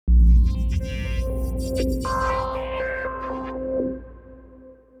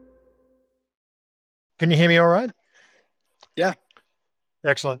Can you hear me all right? Yeah.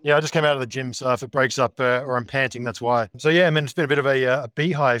 Excellent. Yeah, I just came out of the gym, so if it breaks up or I'm panting, that's why. So yeah, I mean, it's been a bit of a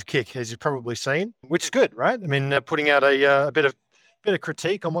beehive kick, as you've probably seen, which is good, right? I mean, putting out a bit of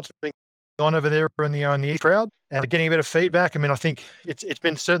critique on what's been on over there in the E crowd and getting a bit of feedback. I mean, I think it's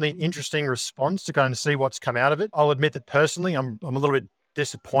been certainly an interesting response to kind of see what's come out of it. I'll admit that personally, I'm a little bit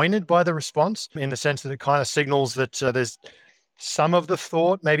disappointed by the response in the sense that it kind of signals that there's some of the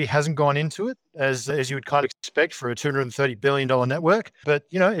thought maybe hasn't gone into it as you would kind of expect for a $230 billion network. But,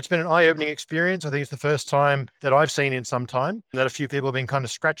 it's been an eye-opening experience. I think it's the first time that I've seen in some time that a few people have been kind of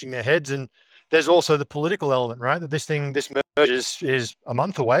scratching their heads. And there's also the political element, right? That this merge is a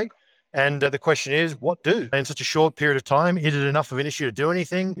month away. And the question is, what do? In such a short period of time, is it enough of an issue to do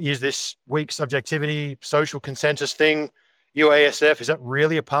anything? Is this weak subjectivity, social consensus thing, UASF, is that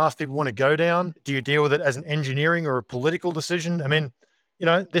really a path people want to go down? Do you deal with it as an engineering or a political decision? I mean,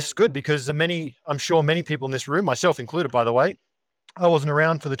 this is good because I'm sure many people in this room, myself included, by the way, I wasn't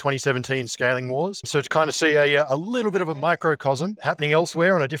around for the 2017 scaling wars. So to kind of see a little bit of a microcosm happening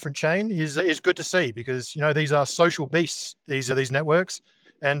elsewhere on a different chain is good to see because, these are social beasts, these networks,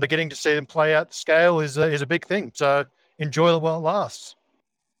 and getting to see them play out scale is a big thing. So enjoy it while it lasts.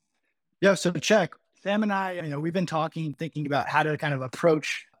 Yeah. So check. Sam and I, we've been thinking about how to kind of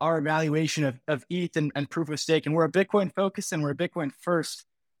approach our evaluation of ETH and proof of stake. And we're a Bitcoin focused and we're a Bitcoin first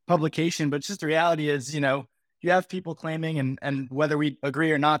publication. But just the reality is, you have people claiming, and whether we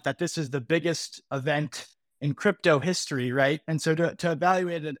agree or not, that this is the biggest event in crypto history, right? And so to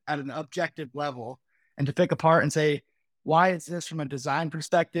evaluate it at an objective level and to pick apart and say, why is this from a design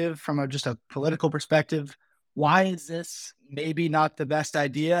perspective, from just a political perspective? Why is this maybe not the best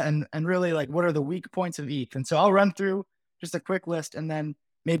idea? And really, like, what are the weak points of ETH? And so I'll run through just a quick list, and then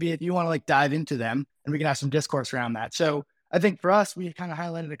maybe if you want to dive into them, and we can have some discourse around that. So I think for us, we kind of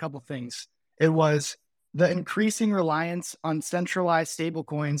highlighted a couple of things. It was the increasing reliance on centralized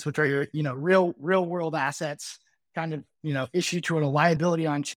stablecoins, which are your, real world assets, kind of, issued to a liability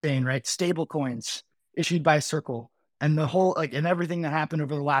on chain, right? Stablecoins issued by Circle, and the whole and everything that happened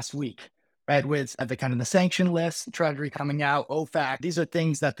over the last week. Right, with the kind of the sanction list, Treasury coming out, OFAC. These are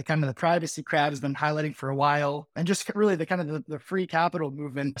things that the kind of the privacy crowd has been highlighting for a while, and just really the kind of the free capital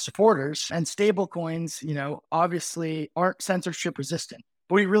movement supporters and stable coins. Obviously aren't censorship resistant,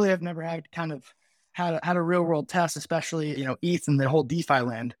 but we really have never had a real world test, especially ETH and the whole DeFi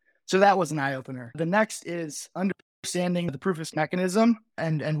land. So that was an eye opener. The next is understanding the proof of stake mechanism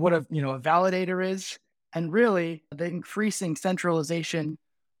and what a validator is, and really the increasing centralization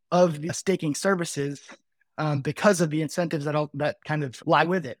of the staking services because of the incentives that kind of lie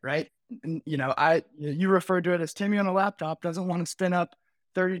with it, right? And, you referred to it as Timmy on a laptop doesn't want to spin up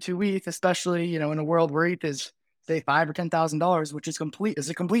 32 ETH, especially in a world where ETH is say $5,000 or $10,000, which is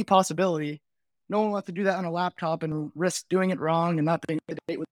a complete possibility. No one wants to do that on a laptop and risk doing it wrong and not being up to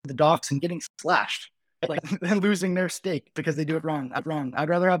date with the docs and getting slashed, and losing their stake because they do it wrong. I'd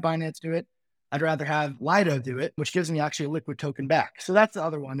rather have Binance do it. I'd rather have Lido do it, which gives me actually a liquid token back. So that's the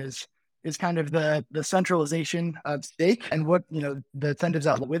other one is kind of the centralization of stake and what, the incentives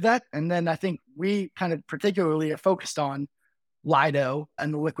out with that. And then I think we kind of particularly are focused on Lido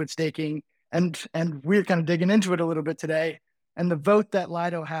and the liquid staking. And we're kind of digging into it a little bit today. And the vote that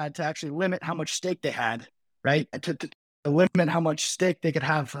Lido had to actually limit how much stake they had, right? To limit how much stake they could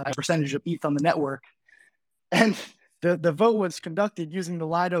have a percentage of ETH on the network. And the vote was conducted using the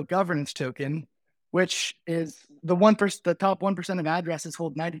Lido governance token, which is the top 1% of addresses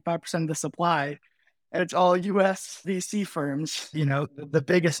hold 95% of the supply. And it's all US VC firms, the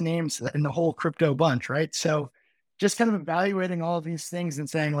biggest names in the whole crypto bunch, right? So just kind of evaluating all of these things and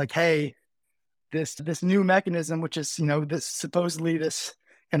saying hey, this new mechanism, which is, this supposedly this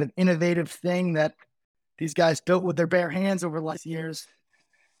kind of innovative thing that these guys built with their bare hands over the last years,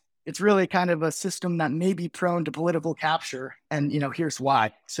 it's really kind of a system that may be prone to political capture. And, here's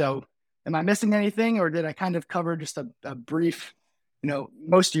why. So am I missing anything, or did I kind of cover just a brief,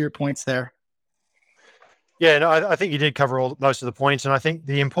 most of your points there? Yeah, no, I think you did cover most of the points. And I think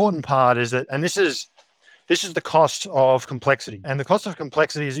the important part is that, and this is the cost of complexity. And the cost of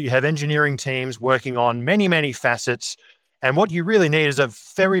complexity is that you have engineering teams working on many, many facets. And what you really need is a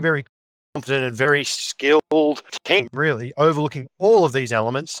very, very confident and very skilled team, really overlooking all of these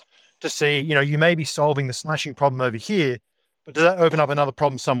elements to see, you may be solving the slashing problem over here, but does that open up another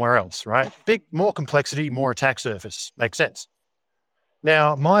problem somewhere else, right? More complexity, more attack surface. Makes sense.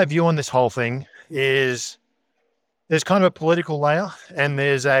 Now, my view on this whole thing is there's kind of a political layer and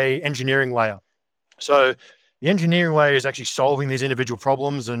there's a engineering layer. So the engineering layer is actually solving these individual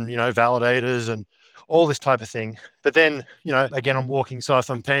problems and, validators and all this type of thing. But then, again, I'm walking, so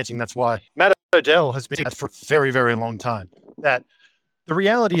if I'm panting, that's why. Matter Dell has been for a very, very long time. That the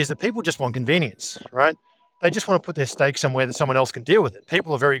reality is that people just want convenience, right? They just want to put their stake somewhere that someone else can deal with it.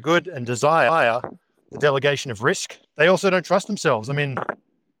 People are very good and desire the delegation of risk. They also don't trust themselves. I mean,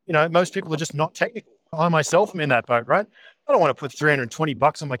 most people are just not technical. I myself am in that boat, right? I don't want to put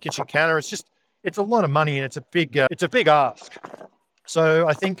 $320 on my kitchen counter. It's a lot of money and it's a big ask. So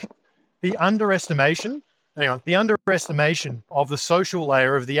I think the underestimation of the social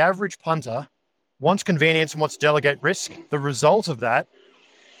layer of the average punter wants convenience and wants to delegate risk. The result of that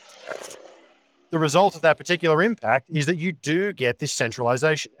particular impact is that you do get this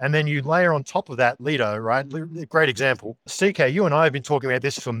centralization. And then you layer on top of that Lido, right? Great example. CK, you and I have been talking about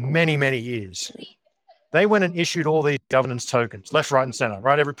this for many, many years. They went and issued all these governance tokens, left, right, and center,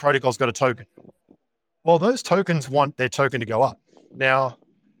 right? Every protocol's got a token. Well, those tokens want their token to go up. Now,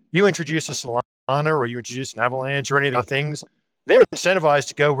 you introduce a Solana or you introduce an Avalanche or any of the things, they're incentivized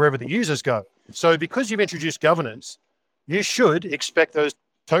to go wherever the users go. So because you've introduced governance, you should expect those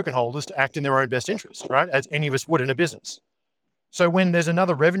token holders to act in their own best interest, right? As any of us would in a business. So when there's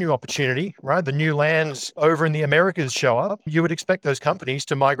another revenue opportunity, right, the new lands over in the Americas show up, you would expect those companies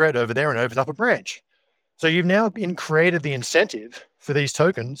to migrate over there and open up a branch. So you've now created the incentive for these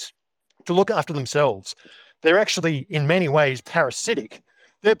tokens to look after themselves. They're actually, in many ways, parasitic.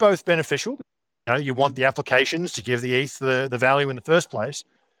 They're both beneficial. You want the applications to give the ETH the value in the first place,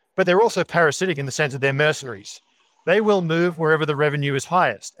 but they're also parasitic in the sense that they're mercenaries. They will move wherever the revenue is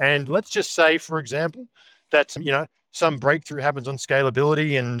highest. And let's just say, for example, that some breakthrough happens on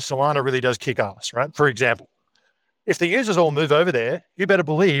scalability and Solana really does kick ass, right? For example, if the users all move over there, you better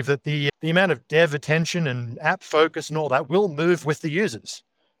believe that the amount of dev attention and app focus and all that will move with the users,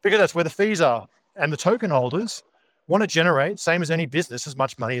 because that's where the fees are. And the token holders want to generate, same as any business, as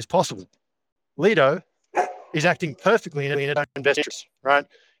much money as possible. Lido is acting perfectly in its own best interest, right?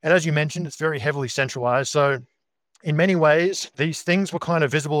 And as you mentioned, it's very heavily centralized. So in many ways, these things were kind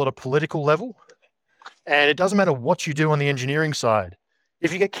of visible at a political level. And it doesn't matter what you do on the engineering side.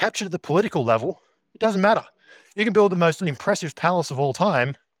 If you get captured at the political level, it doesn't matter. You can build the most impressive palace of all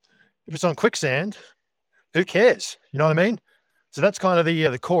time. If it's on quicksand, who cares? You know what I mean? So that's kind of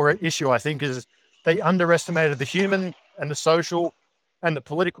the core issue, I think, is they underestimated the human and the social and the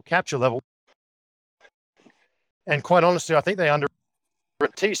political capture level. And quite honestly, I think they under a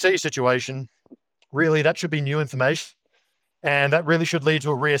TC situation, really, that should be new information. And that really should lead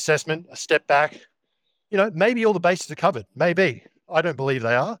to a reassessment, a step back. Maybe all the bases are covered. Maybe. I don't believe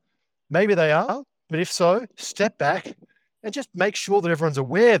they are. Maybe they are. But if so, step back and just make sure that everyone's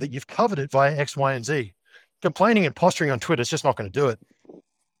aware that you've covered it via X, Y, and Z. Complaining and posturing on Twitter is just not going to do it.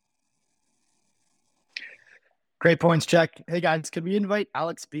 Great points, Check. Hey guys, could we invite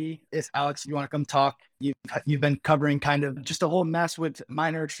Alex B? If Alex, you want to come talk? You've been covering kind of just a whole mess with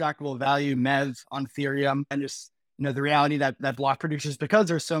miner extractable value, MEV on Ethereum, and just the reality that block producers, because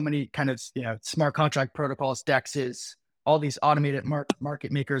there's so many kind of smart contract protocols, DEXs, all these automated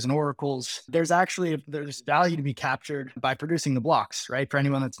market makers and oracles. There's value to be captured by producing the blocks, right? For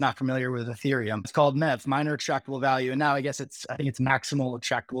anyone that's not familiar with Ethereum, it's called MEV, miner extractable value, and now I think it's maximal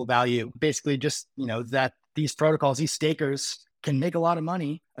extractable value. Basically, just that these protocols, these stakers can make a lot of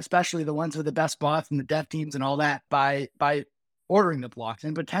money, especially the ones with the best bots and the dev teams and all that, by ordering the blocks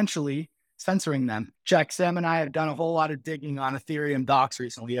and potentially censoring them. Check, Sam and I have done a whole lot of digging on Ethereum docs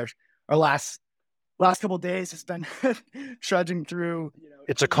recently. Our last couple of days has been trudging through.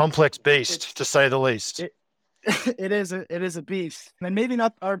 It's a complex beast, to say the least. It is a beast, and maybe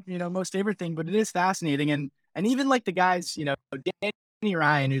not our most favorite thing, but it is fascinating. And even like the guys, Danny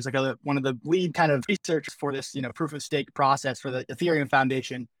Ryan, who's like one of the lead kind of researchers for this proof of stake process for the Ethereum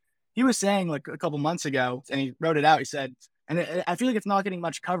Foundation, he was saying like a couple months ago, and he wrote it out. He said, and I feel like it's not getting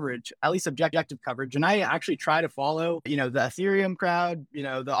much coverage, at least objective coverage. And I actually try to follow, the Ethereum crowd, the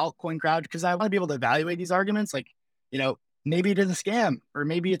altcoin crowd, because I want to be able to evaluate these arguments. Like, maybe it is a scam, or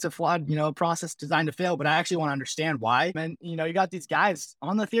maybe it's a flawed, process designed to fail, but I actually want to understand why. And, you got these guys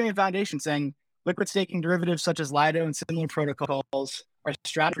on the Ethereum Foundation saying liquid staking derivatives such as Lido and similar protocols are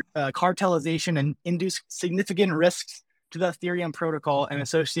cartelization and induce significant risks to the Ethereum protocol and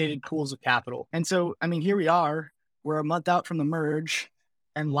associated pools of capital. And so, here we are. We're a month out from the merge,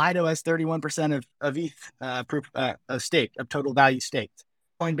 and Lido has 31% of ETH of stake, of total value staked.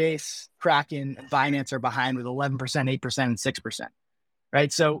 Coinbase, Kraken, and Binance are behind with 11%, 8%, and 6%.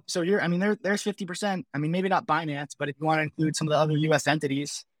 Right? So you're, there's 50%. Maybe not Binance, but if you want to include some of the other US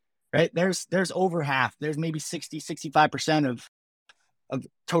entities, right? There's over half. There's maybe 60, 65% of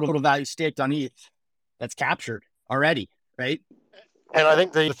total value staked on ETH that's captured already, right? And I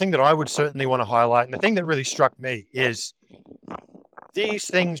think the thing that I would certainly want to highlight, and the thing that really struck me, is these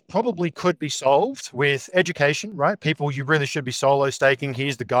things probably could be solved with education, right? People, you really should be solo staking.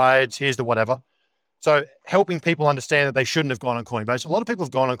 Here's the guides, here's the whatever. So helping people understand that they shouldn't have gone on Coinbase. A lot of people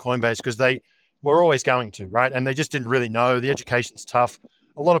have gone on Coinbase because they were always going to, right? And they just didn't really know. The education's tough.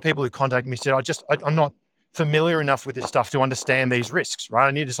 A lot of people who contact me said, I'm not familiar enough with this stuff to understand these risks, right?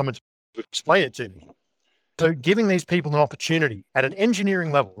 I needed someone to explain it to me. So giving these people an opportunity at an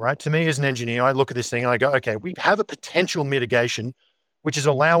engineering level, right? To me as an engineer, I look at this thing and I go, okay, we have a potential mitigation, which is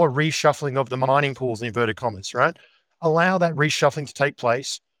allow a reshuffling of the mining pools in inverted commas, right? Allow that reshuffling to take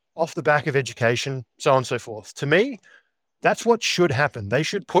place off the back of education, so on and so forth. To me, that's what should happen. They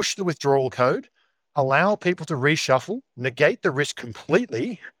should push the withdrawal code, allow people to reshuffle, negate the risk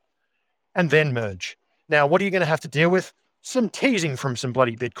completely, and then merge. Now, what are you going to have to deal with? Some teasing from some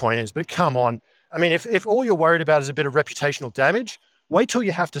bloody Bitcoiners, but come on. I mean, if all you're worried about is a bit of reputational damage, wait till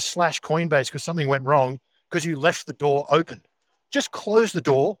you have to slash Coinbase because something went wrong because you left the door open. Just close the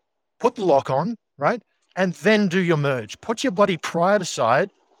door, put the lock on, right? And then do your merge. Put your bloody pride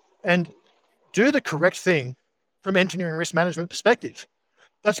aside and do the correct thing from engineering risk management perspective.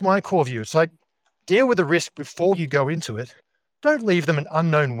 That's my core view. It's like deal with the risk before you go into it. Don't leave them an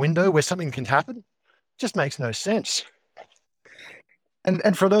unknown window where something can happen. Just makes no sense.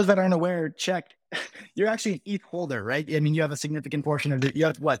 And for those that aren't aware, check, you're actually an ETH holder, right? I mean, you have a significant portion of it. You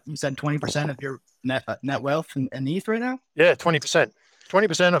have what? You said 20% of your net wealth in ETH right now? Yeah, 20%.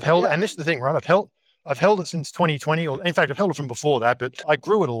 20% I've held, and this is the thing, right? I've held it since 2020, or in fact, I've held it from before that, but I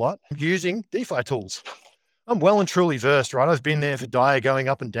grew it a lot using DeFi tools. I'm well and truly versed, right? I've been there for DAI, going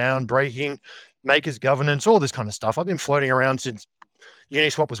up and down, breaking, makers governance, all this kind of stuff. I've been floating around since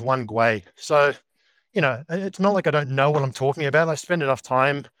Uniswap was one Gwei. So, it's not like I don't know what I'm talking about. I spend enough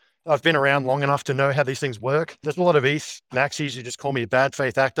time. I've been around long enough to know how these things work. There's a lot of ETH maxis who just call me a bad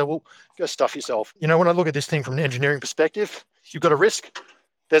faith actor. Well, go stuff yourself. When I look at this thing from an engineering perspective, you've got a risk.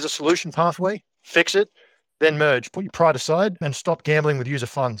 There's a solution pathway. Fix it, then merge. Put your pride aside and stop gambling with user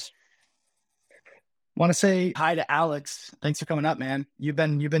funds. Want to say hi to Alex. Thanks for coming up, man. You've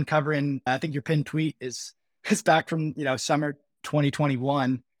been covering. I think your pinned tweet is back from summer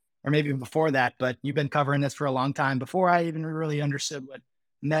 2021, or maybe even before that. But you've been covering this for a long time. Before I even really understood what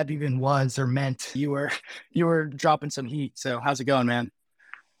MEV even was or meant, you were dropping some heat. So how's it going, man?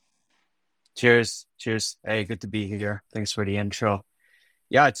 Cheers. Hey, good to be here. Thanks for the intro.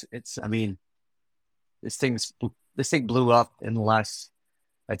 Yeah, it's. I mean, this thing blew up in the last,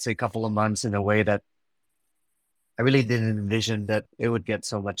 I'd say, couple of months in a way that I really didn't envision that it would get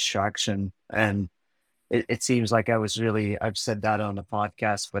so much traction. And it seems like I've said that on the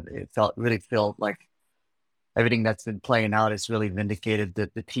podcast, but it really felt like everything that's been playing out has really vindicated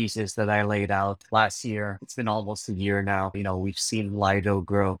the thesis that I laid out last year. It's been almost a year now. We've seen Lido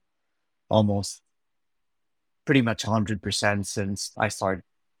grow almost pretty much 100% since I started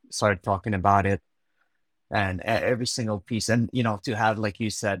talking about it, and every single piece. And, to have, like you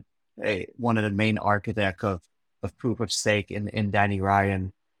said, one of the main architect of proof of stake in Danny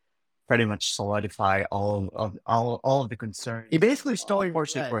Ryan pretty much solidify all of the concerns. He basically stole your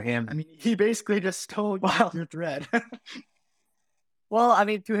thread for him. I mean, he basically just stole your thread. Well, I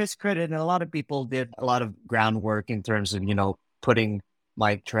mean, to his credit, and a lot of people did a lot of groundwork in terms of, putting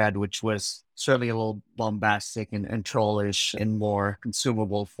my thread, which was certainly a little bombastic and trollish in more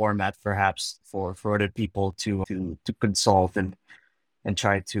consumable format, perhaps for other people to consult and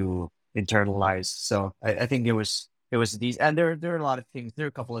try to internalize. So I think it was these, and there are a lot of things. There are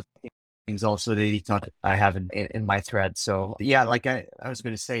a couple of things also that he thought I have in my thread. So yeah, like I was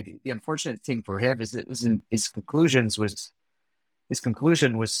going to say, the unfortunate thing for him is his conclusion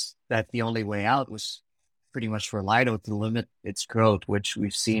was that the only way out was pretty much for Lido to limit its growth, which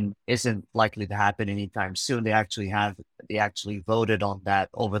we've seen isn't likely to happen anytime soon. They actually voted on that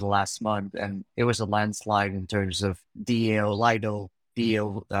over the last month, and it was a landslide in terms of Lido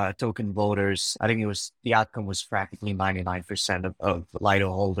token voters. I think the outcome was practically 99% of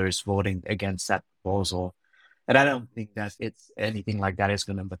Lido holders voting against that proposal. And I don't think that it's anything like that is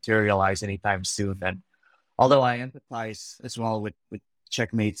going to materialize anytime soon. And although I empathize as well with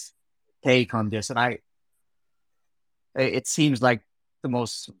Checkmate's take on this, and it seems like the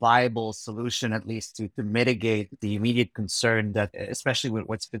most viable solution, at least to mitigate the immediate concern that, especially with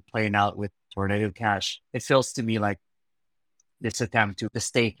what's been playing out with Tornado Cash, it feels to me like this attempt to the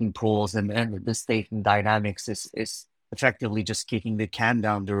staking pools and the staking dynamics is effectively just kicking the can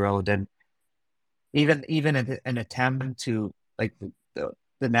down the road. And even an attempt to, like,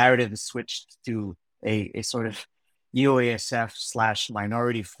 the narrative is switched to a sort of UASF /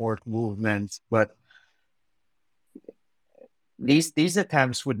 minority fork movement, but these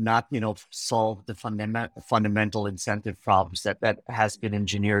attempts would not, solve the fundamental incentive problems that has been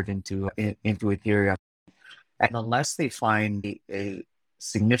engineered into Ethereum. And unless they find a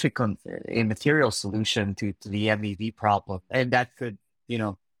significant, a material solution to the MEV problem, and that could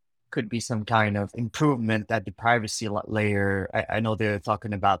be some kind of improvement at the privacy layer. I know they're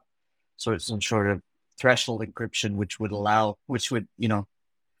talking about some sort of threshold encryption, which would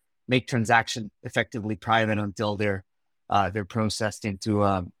make transaction effectively private until they're processed into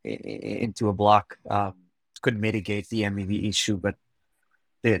a block. Could mitigate the MEV issue, but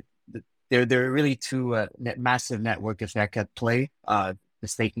there are really two massive network effect at play: the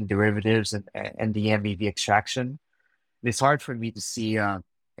staking derivatives and the MEV extraction. It's hard for me to see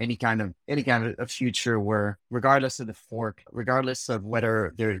any kind of a future where, regardless of the fork, regardless of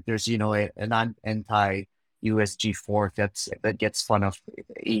whether there's an anti USG fork that gets fun of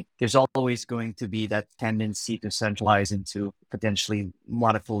ETH, there's always going to be that tendency to centralize into potentially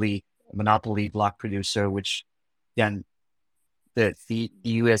monopoly block producer, which then the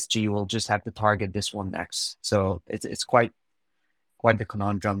USG will just have to target this one next. So it's quite the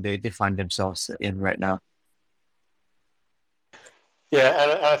conundrum they find themselves in right now. Yeah,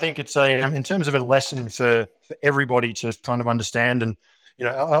 and I think it's in terms of a lesson for everybody to kind of understand. And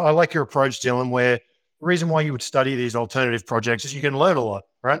I like your approach, Dylan, where the reason why you would study these alternative projects is you can learn a lot,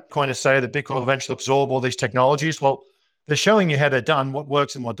 right? Kind of say that Bitcoin will eventually absorb all these technologies. Well, they're showing you how they're done, what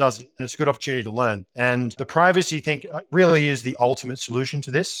works and what doesn't. And it's a good opportunity to learn. And the privacy thing really is the ultimate solution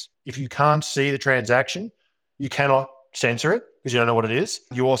to this. If you can't see the transaction, you cannot censor it because you don't know what it is.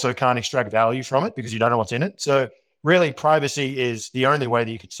 You also can't extract value from it because you don't know what's in it. So really, privacy is the only way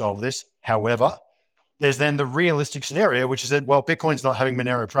that you could solve this. However, there's then the realistic scenario, which is that, well, Bitcoin's not having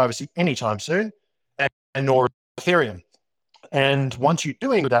Monero privacy anytime soon, and nor Ethereum. And once you're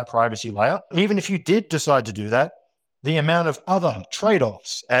doing that privacy layer, even if you did decide to do that, the amount of other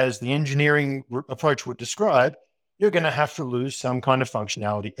trade-offs, as the engineering approach would describe, you're going to have to lose some kind of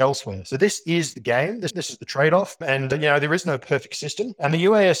functionality elsewhere. So this is the game. This is the trade-off. And, there is no perfect system. And the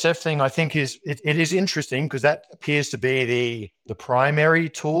UASF thing, I think, it is interesting because that appears to be the primary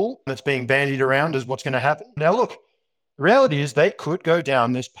tool that's being bandied around as what's going to happen. Now, look, the reality is they could go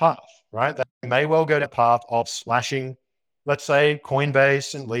down this path, right? They may well go down the path of slashing, let's say,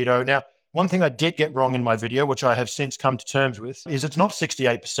 Coinbase and Lido. Now, one thing I did get wrong in my video, which I have since come to terms with, is it's not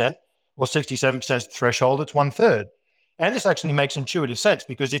 68%. Or 67% threshold, it's 1/3. And this actually makes intuitive sense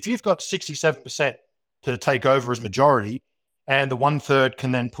because if you've got 67% to take over as majority and the 1/3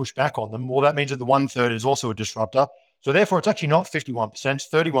 can then push back on them, well, that means that the 1/3 is also a disruptor. So therefore, it's actually not 51%, it's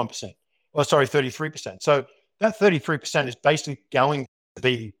 31%. Or sorry, 33%. So that 33% is basically going to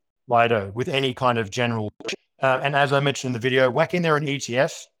be Lido with any kind of general. And as I mentioned in the video, whack in there an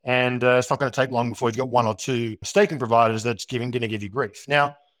ETF and it's not going to take long before you've got one or two staking providers that's going to give you grief.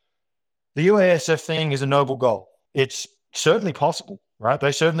 Now, the UASF thing is a noble goal. It's certainly possible, right?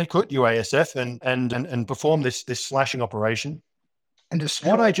 They certainly could UASF and perform this slashing operation. And just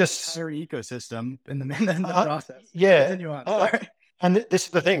what I just entire ecosystem in the process. Yeah. Continue on. And this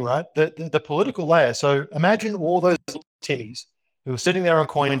is the thing, right? The political layer. So imagine all those tinnies who are sitting there on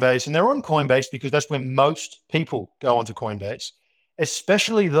Coinbase, and they're on Coinbase because that's where most people go onto Coinbase,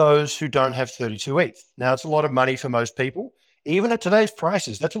 especially those who don't have 32 ETH. Now, it's a lot of money for most people. Even at today's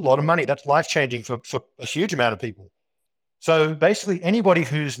prices, that's a lot of money. That's life-changing for a huge amount of people. So basically, anybody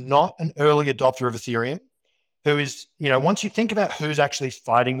who's not an early adopter of Ethereum, who is, once you think about who's actually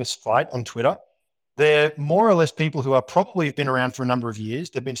fighting this fight on Twitter, they're more or less people who are probably been around for a number of years.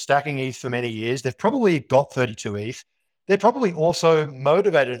 They've been stacking ETH for many years. They've probably got 32 ETH. They're probably also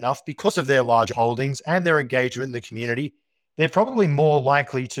motivated enough because of their large holdings and their engagement in the community. They're probably more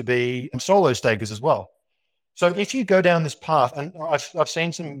likely to be solo stakers as well. So if you go down this path, and I've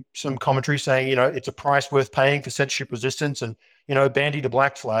seen some commentary saying, it's a price worth paying for censorship resistance and, bandy the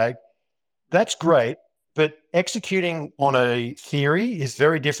black flag, that's great. But executing on a theory is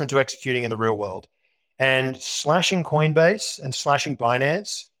very different to executing in the real world. And slashing Coinbase and slashing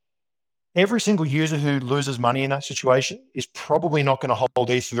Binance, every single user who loses money in that situation is probably not going to hold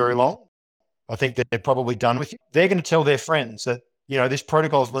ETH for very long. I think that they're probably done with you. They're going to tell their friends that, this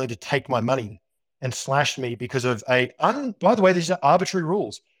protocol is willing to take my money and slash me because of by the way, these are arbitrary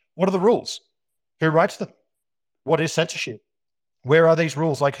rules. What are the rules? Who writes them? What is censorship? Where are these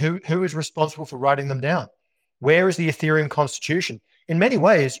rules? Like who is responsible for writing them down? Where is the Ethereum constitution? In many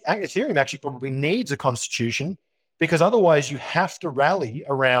ways, Ethereum actually probably needs a constitution because otherwise you have to rally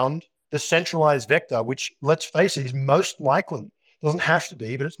around the centralized vector, which, let's face it, is most likely, doesn't have to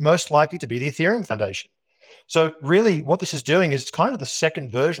be, but it's most likely to be the Ethereum Foundation. So really what this is doing is it's kind of the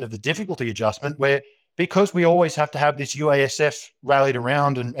second version of the difficulty adjustment where because we always have to have this UASF rallied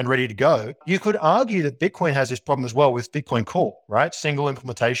around and ready to go, you could argue that Bitcoin has this problem as well with Bitcoin Core, right? Single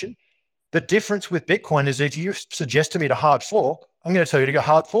implementation. The difference with Bitcoin is if you suggest to me to hard fork, I'm going to tell you to go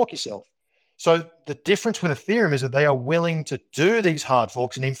hard fork yourself. So the difference with Ethereum is that they are willing to do these hard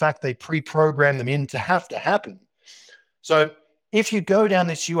forks. And in fact, they pre-program them in to have to happen. So if you go down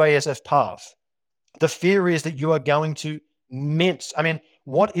this UASF path, the fear is that you are going to mince. I mean,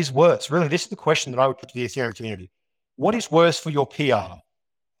 what is worse? Really, this is the question that I would put to the Ethereum community. What is worse for your PR?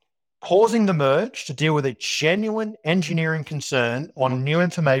 Pausing the merge to deal with a genuine engineering concern on new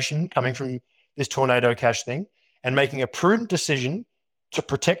information coming from this Tornado Cash thing and making a prudent decision to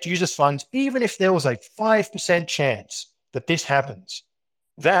protect users' funds, even if there was a 5% chance that this happens.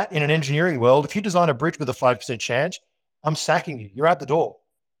 That, in an engineering world, if you design a bridge with a 5% chance, I'm sacking you. You're out the door.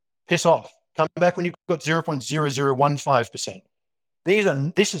 Piss off. Come back when you've got 0.0015%.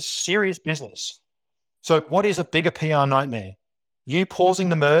 This is serious business. So what is a bigger PR nightmare? You pausing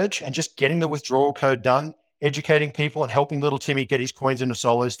the merge and just getting the withdrawal code done, educating people and helping little Timmy get his coins into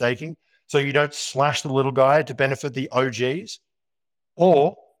solo staking so you don't slash the little guy to benefit the OGs,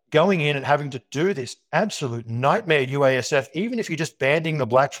 or going in and having to do this absolute nightmare UASF, even if you're just banding the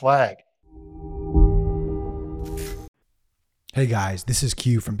black flag. Hey guys, this is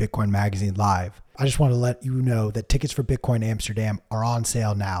Q from Bitcoin Magazine Live. I just want to let you know that tickets for Bitcoin Amsterdam are on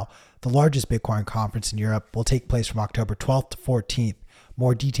sale now. The largest Bitcoin conference in Europe will take place from October 12th to 14th.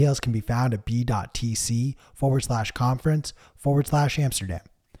 More details can be found at b.tc/conference/Amsterdam.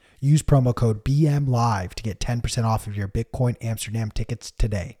 Use promo code BMLive to get 10% off of your Bitcoin Amsterdam tickets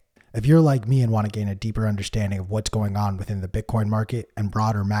today. If you're like me and want to gain a deeper understanding of what's going on within the Bitcoin market and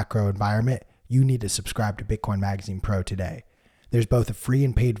broader macro environment, you need to subscribe to Bitcoin Magazine Pro today. There's both a free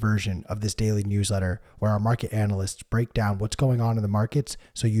and paid version of this daily newsletter where our market analysts break down what's going on in the markets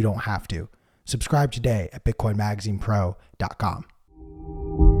so you don't have to. Subscribe today at bitcoinmagazinepro.com.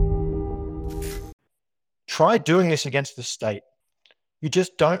 Try doing this against the state. You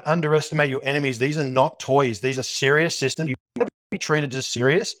just don't underestimate your enemies. These are not toys. These are serious systems. You want to be treated as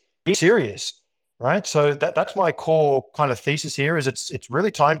serious. Be serious, right? So that's my core kind of thesis here is it's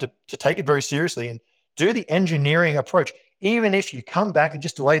really time to take it very seriously and do the engineering approach. Even if you come back and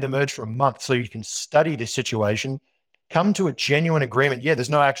just delay the merge for a month so you can study this situation, come to a genuine agreement. Yeah, there's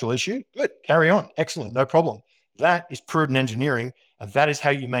no actual issue. Good, carry on. Excellent, no problem. That is prudent engineering, and that is how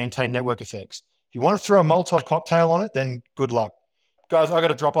you maintain network effects. If you want to throw a Molotov cocktail on it, then good luck. Guys, I got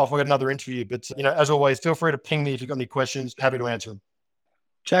to drop off. I got another interview, but as always, feel free to ping me if you've got any questions. Happy to answer them.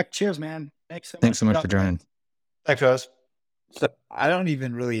 Check. Cheers, man. Thanks so much for joining. Thanks, guys. So I don't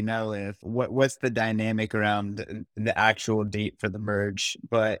even really know if what's the dynamic around the actual date for the merge,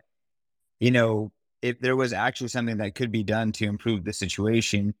 but if there was actually something that could be done to improve the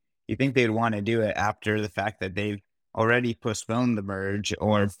situation, you think they'd want to do it after the fact that they've already postponed the merge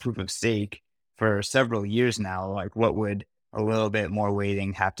or proof of stake for several years now? Like, what would a little bit more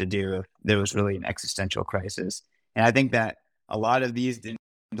waiting have to do if there was really an existential crisis? And I think that a lot of these,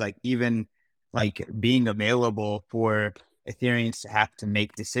 even being available for Ethereans to have to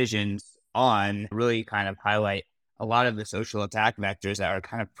make decisions on, really kind of highlight a lot of the social attack vectors that are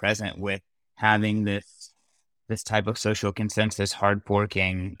kind of present with having this type of social consensus hard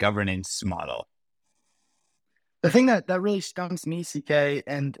forking governance model. The thing that really stumps me, CK,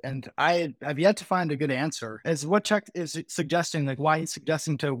 and I have yet to find a good answer, is what Chuck is suggesting, why he's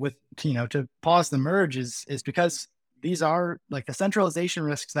suggesting to pause the merge is because these are the centralization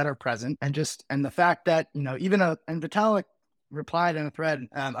risks that are present, and the fact that and Vitalik replied in a thread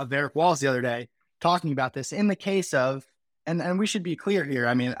of Eric Walls the other day talking about this in the case of, and we should be clear here.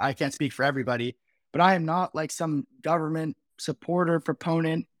 I mean, I can't speak for everybody, but I am not some government supporter,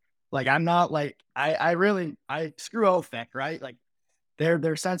 proponent. I'm not I screw OFAC, right?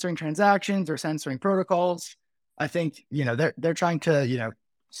 They're censoring transactions, they're censoring protocols. I think, they're trying to,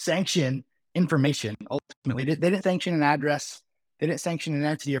 sanction information. Ultimately, they didn't sanction an address. They didn't sanction an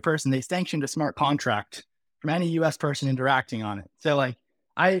entity or person. They sanctioned a smart contract from any U.S. person interacting on it. So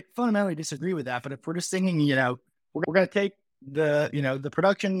I fundamentally disagree with that. But if we're just thinking, we're going to take the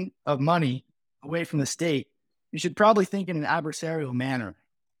production of money away from the state, you should probably think in an adversarial manner.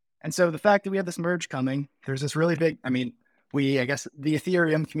 And so the fact that we have this merge coming, there's this really big, I guess the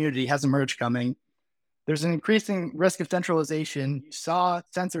Ethereum community has a merge coming. There's an increasing risk of centralization. You saw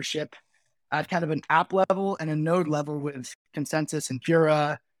censorship at kind of an app level and a node level with Consensus and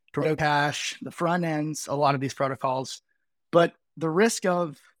Pura, Protocash, the front ends, a lot of these protocols. But the risk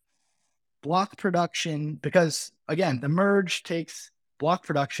of block production, because again, the merge takes block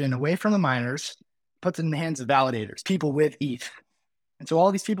production away from the miners, puts it in the hands of validators, people with ETH. And so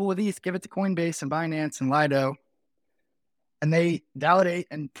all these people with ETH give it to Coinbase and Binance and Lido, and they validate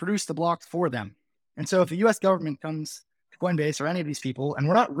and produce the blocks for them. And so if the US government comes to Coinbase or any of these people, and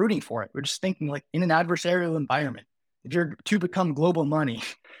we're not rooting for it, we're just thinking like in an adversarial environment, if you're to become global money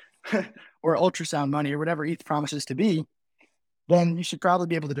or ultrasound money or whatever ETH promises to be, then you should probably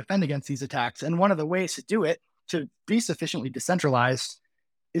be able to defend against these attacks. And one of the ways to do it, to be sufficiently decentralized,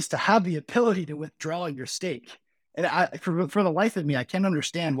 is to have the ability to withdraw your stake. And for the life of me, I can't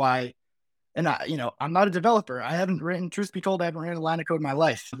understand why. And I'm not a developer. I haven't written, truth be told, I haven't written a line of code in my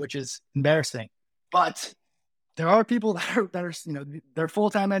life, which is embarrassing. But there are people that are they're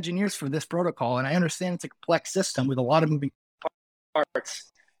full-time engineers for this protocol. And I understand it's a complex system with a lot of moving parts.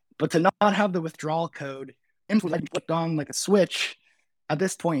 But to not have the withdrawal code flipped on like a switch at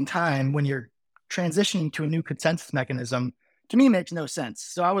this point in time when you're transitioning to a new consensus mechanism, to me makes no sense.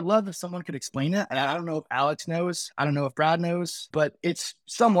 So I would love if someone could explain it. And I don't know if Alex knows. I don't know if Brad knows, but it's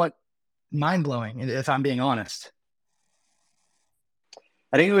somewhat mind-blowing, if I'm being honest.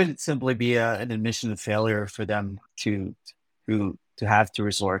 I think it would simply be an admission of failure for them to have to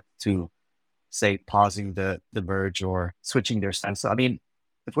resort to, say, pausing the merge or switching their stance. I mean,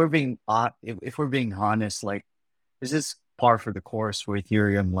 if we're being honest, like, this is par for the course for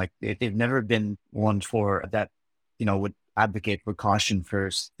Ethereum. Like, they've never been one for that, would advocate for caution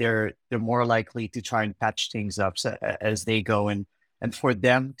first. They're more likely to try and patch things up as they go, and for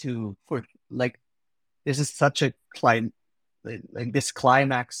them to this is such a this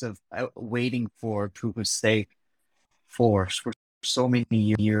climax of waiting for proof of stake for so many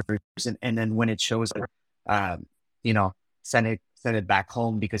years, and then when it shows send it back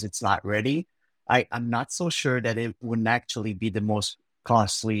home because it's not ready. I'm not so sure that it wouldn't actually be the most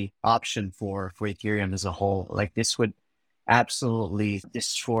costly option for Ethereum as a whole. Like, this would absolutely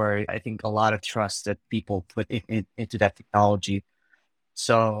destroy, I think, a lot of trust that people put into that technology.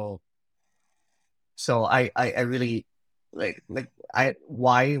 So I really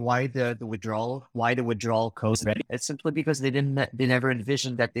why the withdrawal? Why the withdrawal code? It's simply because they never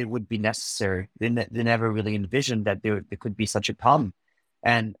envisioned that it would be necessary. They never really envisioned that there could be such a problem.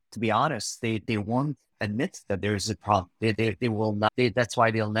 And to be honest, they won't admit that there is a problem. They will not. That's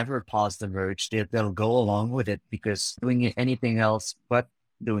why they'll never pause the merge. They'll go along with it, because doing anything else but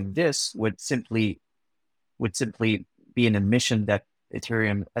doing this would simply be an admission that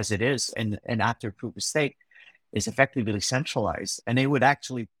Ethereum, as it is, and after proof of stake, is effectively centralized. And it would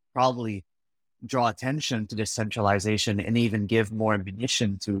actually probably draw attention to this centralization and even give more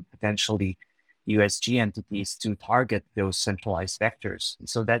ammunition to potentially USG entities to target those centralized vectors.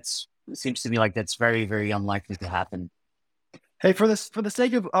 So it seems to me like that's very, very unlikely to happen. Hey, for the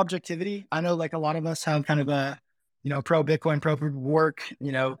sake of objectivity, I know like a lot of us have kind of a, pro Bitcoin, pro proof of work,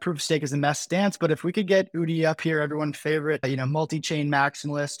 proof of stake is a mess stance. But if we could get Udi up here, everyone's favorite, multi-chain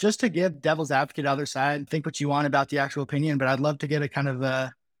maximalist, just to give devil's advocate other side, think what you want about the actual opinion, but I'd love to get a kind of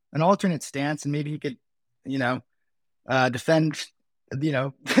an alternate stance, and maybe he could, defend,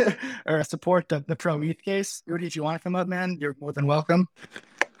 or support the pro ETH case. Udi, if you want to come up, man, you're more than welcome.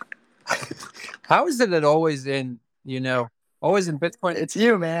 How is it that always in Bitcoin? It's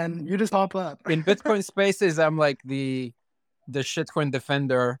you, man. You just pop up. In Bitcoin spaces, I'm like the shitcoin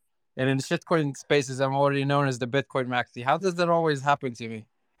defender. And in shitcoin spaces, I'm already known as the Bitcoin maxi. How does that always happen to me?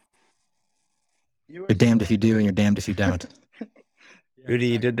 You're damned if you do and you're damned if you don't. Udi,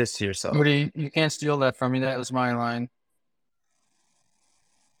 you did this to yourself. Udi, you can't steal that from me. That was my line.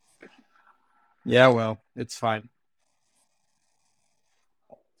 Yeah, well, it's fine.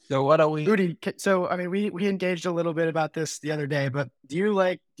 So what are we? Udi, so I mean, we engaged a little bit about this the other day, but do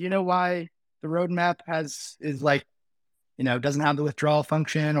you know why the roadmap doesn't have the withdrawal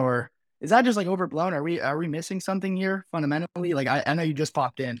function, or is that just like overblown? Are we missing something here fundamentally? Like, I know you just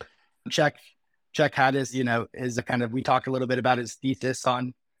popped in. Check had his kind of, we talked a little bit about his thesis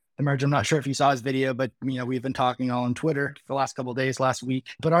on the merge. I'm not sure if you saw his video, but we've been talking all on Twitter for the last couple of days, last week.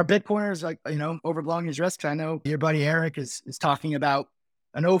 But our Bitcoiners, overblowing his risks. I know your buddy Eric is talking about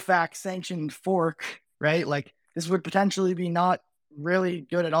an OFAC sanctioned fork, right? Like, this would potentially be not really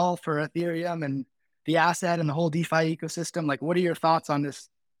good at all for Ethereum and the asset and the whole DeFi ecosystem. Like, what are your thoughts on this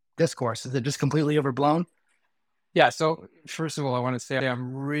discourse? Is it just completely overblown? Yeah. So first of all, I want to say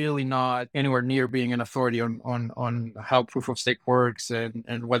I'm really not anywhere near being an authority on how proof of stake works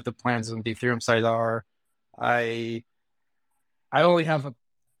and what the plans on the Ethereum side are. I only have a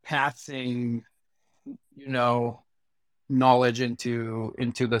passing, knowledge into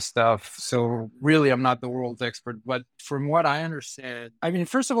the stuff. So really, I'm not the world's expert. But from what I understand, I mean,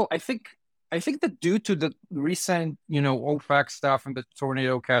 first of all, I think that due to the recent, OFAC stuff and the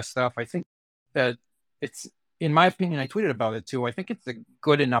Tornado Cash stuff, I think that in my opinion, I tweeted about it too. I think it's a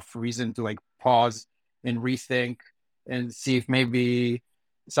good enough reason to like pause and rethink and see if maybe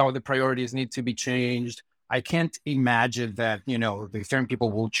some of the priorities need to be changed. I can't imagine that, the Ethereum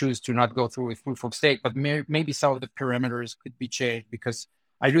people will choose to not go through with proof of stake, but maybe some of the parameters could be changed, because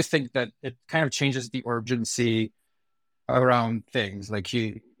I do think that it kind of changes the urgency around things. Like,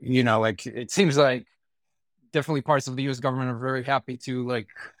 like it seems like definitely parts of the US government are very happy to like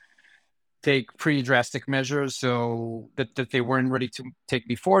take pretty drastic measures so that they weren't ready to take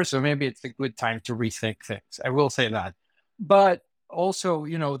before. So maybe it's a good time to rethink things. I will say that. But also,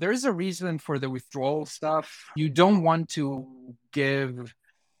 there is a reason for the withdrawal stuff. You don't want to give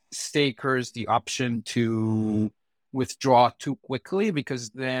stakers the option to withdraw too quickly, because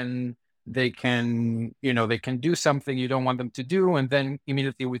then they can do something you don't want them to do and then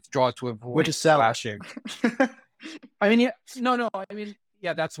immediately withdraw to avoid Which is selling. splashing. I mean, yeah, no. I mean,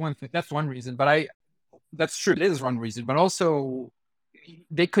 yeah, that's one thing. That's one reason. But that's true. It is one reason. But also,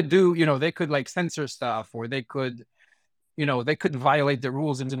 they could do, they could like censor stuff, or they could violate the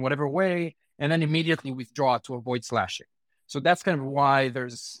rules in whatever way, and then immediately withdraw to avoid slashing. So that's kind of why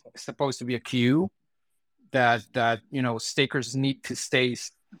there's supposed to be a queue that stakers need to stay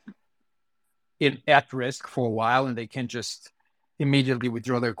at risk for a while, and they can't just immediately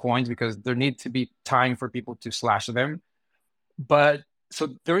withdraw their coins, because there needs to be time for people to slash them. But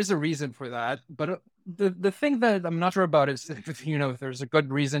so there is a reason for that. But the thing that I'm not sure about is if there's a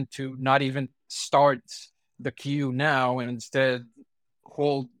good reason to not even start the queue now and instead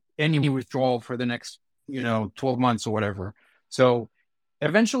hold any withdrawal for the next 12 months or whatever. So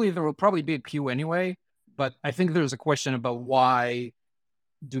eventually there will probably be a queue anyway, but I think there's a question about why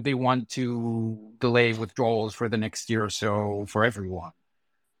do they want to delay withdrawals for the next year or so for everyone.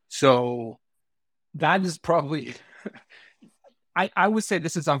 So that is probably I would say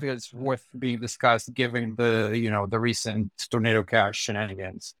this is something that's worth being discussed, given the the recent Tornado Cash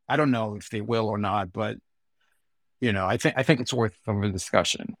shenanigans. I don't know if they will or not, but I think it's worth some of the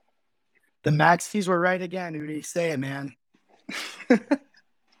discussion. The Maxis were right again. Udi, say it, man.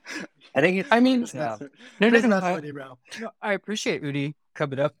 I think I mean, No, bro. I appreciate Udi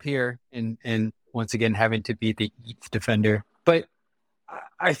coming up here and once again having to be the ETH defender. But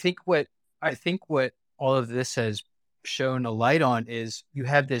I think what all of this has shown a light on is you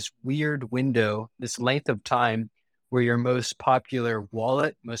have this weird window, this length of time where your most popular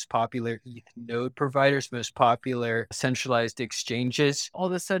wallet, most popular ETH node providers, most popular centralized exchanges all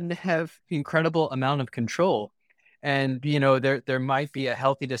of a sudden have incredible amount of control. And, there might be a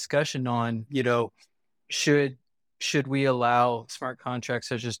healthy discussion on, should we allow smart contracts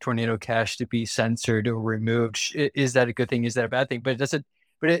such as Tornado Cash to be censored or removed? Is that a good thing? Is that a bad thing? But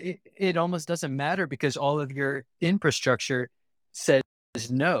it almost doesn't matter, because all of your infrastructure says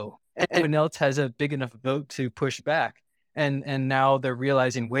no. Everyone else has a big enough vote to push back. And now they're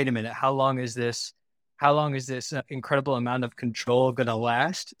realizing, wait a minute, how long is this incredible amount of control going to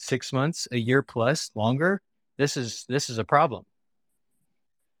last? 6 months, a year plus, longer? This is a problem.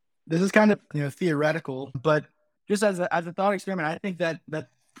 This is kind of theoretical, but just as a thought experiment, I think that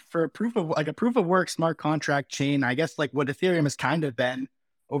for a proof of work smart contract chain, I guess like what Ethereum has kind of been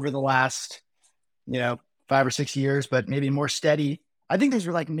over the last 5 or 6 years, but maybe more steady. I think there's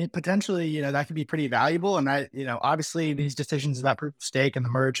like potentially that could be pretty valuable. And obviously these decisions about proof of stake and the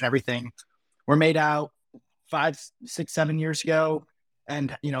merge and everything were made out 5, 6, 7 years ago.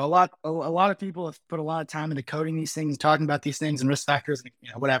 And, a lot of people have put a lot of time into coding these things, talking about these things and risk factors, and,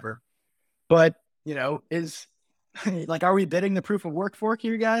 whatever. But, is like, are we bidding the proof of work fork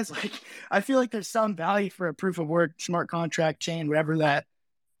here, guys? Like, I feel like there's some value for a proof of work, smart contract chain, whatever that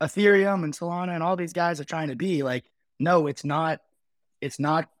Ethereum and Solana and all these guys are trying to be. Like, no, it's not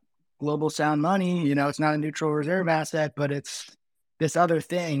global sound money. It's not a neutral reserve asset, but it's this other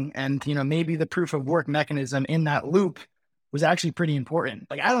thing. And, maybe the proof of work mechanism in that loop was actually pretty important.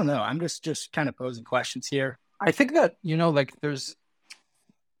 Like, I don't know. I'm just kind of posing questions here. I think that, there's,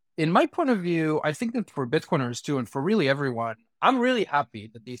 in my point of view, I think that for Bitcoiners too, and for really everyone, I'm really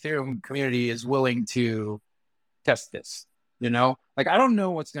happy that the Ethereum community is willing to test this. Like, I don't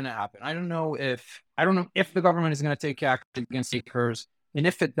know what's going to happen. I don't know if the government is going to take action against stakers. And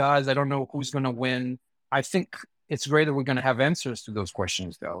if it does, I don't know who's going to win. I think it's great that we're going to have answers to those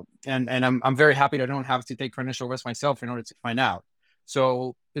questions, though. And I'm very happy that I don't have to take financial risk myself in order to find out.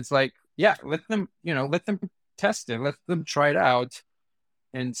 So it's like, yeah, let them test it. Let them try it out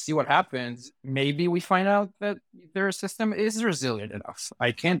and see what happens. Maybe we find out that their system is resilient enough.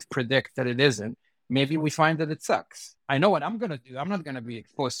 I can't predict that it isn't. Maybe we find that it sucks. I know what I'm going to do. I'm not going to be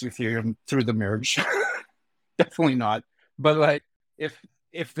exposed to Ethereum through the merge. Definitely not. But like,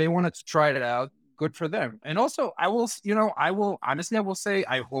 if they wanted to try it out, good for them. And also, I will honestly, I will say,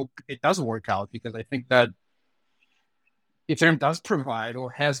 I hope it does work out, because I think that Ethereum does provide,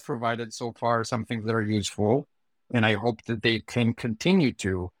 or has provided so far, some things that are useful, and I hope that they can continue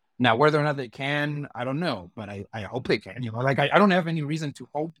to. Now, whether or not they can, I don't know, but I hope they can. Like I don't have any reason to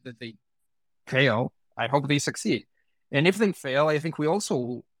hope that they fail. I hope they succeed. And if they fail, I think we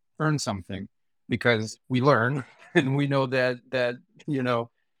also earn something, because we learn and we know that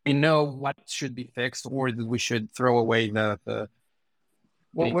we know what should be fixed, or that we should throw away the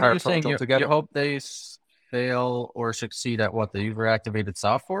What are entire you saying? protocol You together. hope they fail or succeed at what, the user activated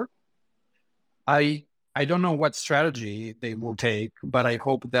software? I don't know what strategy they will take, but I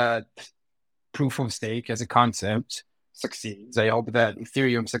hope that proof of stake as a concept succeeds. I hope that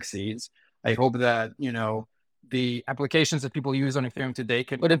Ethereum succeeds. I hope that, the applications that people use on Ethereum today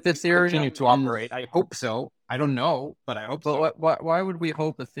can But if Ethereum continue to operate. I hope so. I don't know, but I hope so. But why would we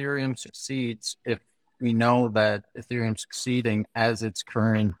hope Ethereum succeeds if we know that Ethereum succeeding as its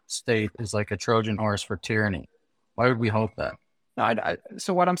current state is like a Trojan horse for tyranny? Why would we hope that? No,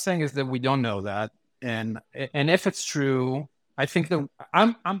 so what I'm saying is that we don't know that, and if it's true, I think that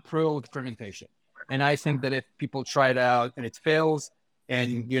I'm pro experimentation, and I think that if people try it out and it fails,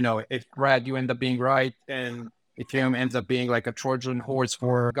 and if Brad, you end up being right, and Ethereum ends up being like a Trojan horse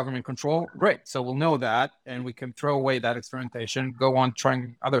for government control, great. So we'll know that, and we can throw away that experimentation, go on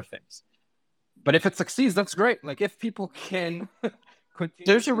trying other things. But if it succeeds, that's great. Like if people can continue.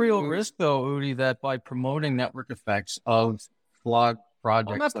 There's a real risk, though, Udi, that by promoting network effects of flawed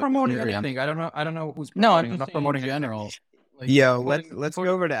projects, I'm not like promoting Ethereum- anything. I don't know who's No, promoting. I'm not promoting in general. Like, Yo, promoting- let's go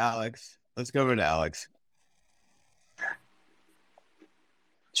over to Alex.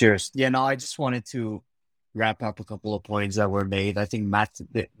 Cheers. Yeah, no, I just wanted to wrap up a couple of points that were made. I think Matt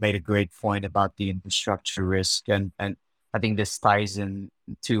made a great point about the infrastructure risk, and I think this ties in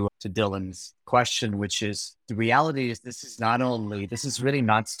to Dylan's question, which is the reality is this is really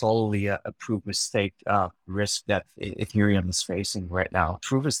not solely a proof of stake risk that Ethereum is facing right now.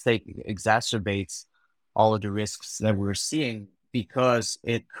 Proof of stake exacerbates all of the risks that we're seeing, because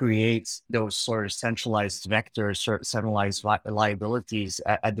it creates those sort of centralized vectors, or centralized liabilities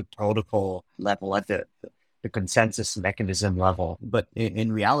at the protocol level, at the consensus mechanism level. But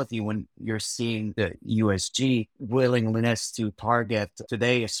in reality, when you're seeing the USG willingness to target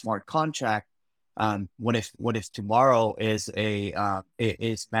today a smart contract, what if tomorrow is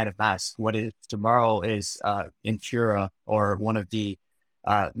is MetaMask? What if tomorrow is Infura, or one of the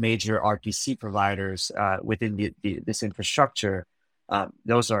major RPC providers within this infrastructure?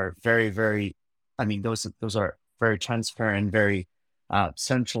 Those are very, very, those are very transparent, very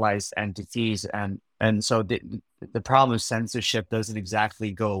centralized entities, and so the problem of censorship doesn't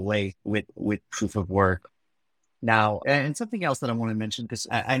exactly go away with proof of work. Now, and something else that I want to mention, because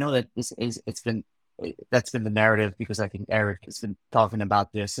I know that that's been the narrative, because I think Eric has been talking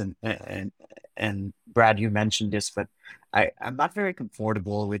about this, and Brad, you mentioned this, but I'm not very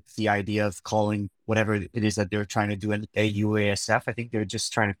comfortable with the idea of calling whatever it is that they're trying to do a UASF. I think they're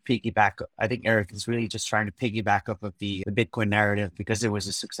just trying to piggyback. I think Eric is really just trying to piggyback up of the Bitcoin narrative, because it was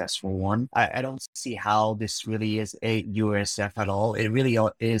a successful one. I don't see how this really is a UASF at all. It really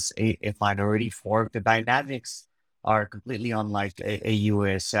is a minority fork. The dynamics are completely unlike a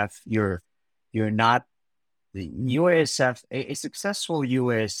UASF. You're not the UASF. A successful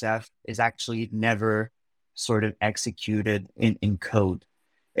UASF is actually never sort of executed in code.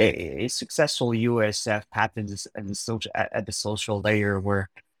 A successful UASF happens at the social layer, where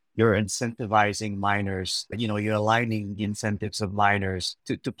you're incentivizing miners. You're aligning the incentives of miners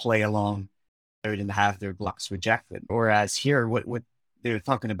to play along rather than have their blocks rejected. Whereas here, what they're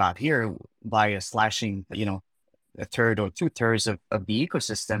talking about here, by slashing, a third or 2/3 of the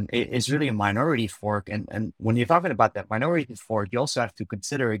ecosystem, is really a minority fork. And when you're talking about that minority fork, you also have to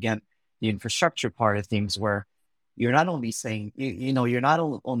consider, again, the infrastructure part of things, where you're not only saying, you're not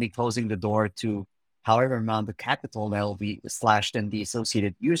only closing the door to however amount of capital that will be slashed and the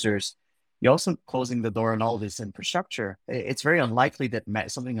associated users, you're also closing the door on all this infrastructure. It's very unlikely that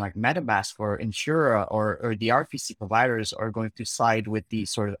something like MetaMask or Infura or the RPC providers are going to side with the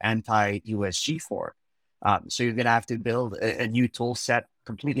sort of anti-USG fork. So you're going to have to build a new tool set,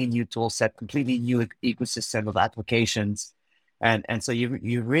 completely new ecosystem of applications. And so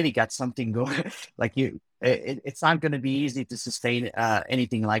you really got something going. Like it's not going to be easy to sustain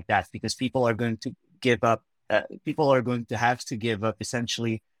anything like that, because people are going to give up. People are going to have to give up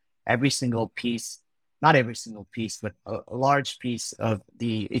essentially every single piece, not every single piece, but a large piece of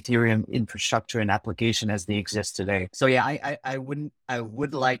the Ethereum infrastructure and application as they exist today. So yeah, I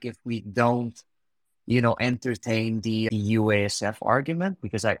would like if we don't, entertain the UASF argument,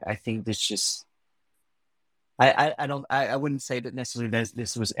 because I think this just I wouldn't say that necessarily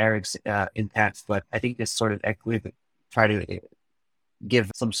this was Eric's intent, but I think this sort of try to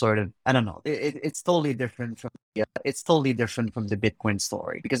give some sort of, I don't know. It's totally different from it's totally different from the Bitcoin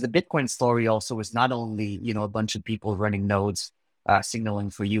story, because the Bitcoin story also was not only, a bunch of people running nodes signaling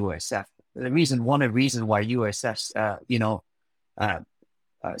for USF. One of the reasons why USF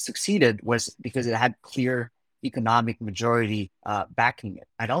succeeded was because it had clear economic majority backing it.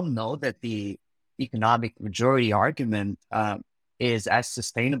 I don't know that the economic majority argument is as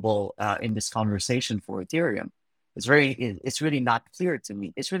sustainable in this conversation for Ethereum. It's really not clear to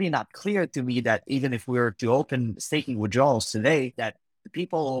me. It's really not clear to me that even if we were to open staking withdrawals today, that the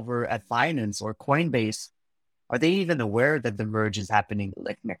people over at Binance or Coinbase, are they even aware that the merge is happening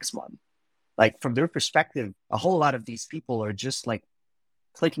like next month? Like, from their perspective, a whole lot of these people are just like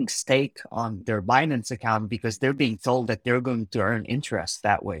clicking stake on their Binance account because they're being told that they're going to earn interest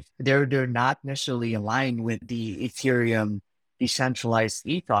that way. They're not necessarily aligned with the Ethereum decentralized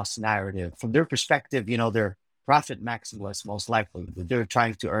ethos narrative. From their perspective, they're profit maximalist, most likely. They're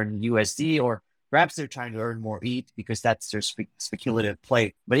trying to earn USD, or perhaps they're trying to earn more ETH because that's their speculative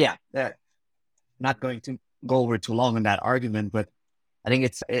play. But yeah, not going to go over too long on that argument, but I think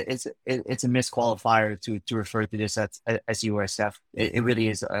it's a misqualifier to refer to this as USF. It really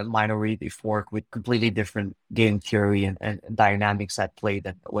is a minority fork with completely different game theory and dynamics at play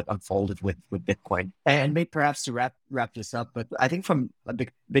than what unfolded with Bitcoin. And maybe perhaps to wrap this up, but I think from a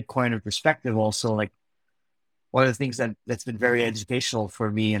Bitcoiner perspective also, like, one of the things that's been very educational for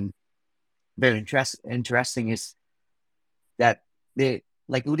me and very interesting is that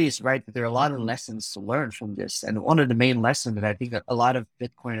like Udi is right, that there are a lot of lessons to learn from this. And one of the main lessons that I think that a lot of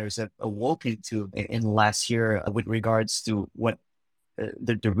Bitcoiners have awoken to in the last year with regards to what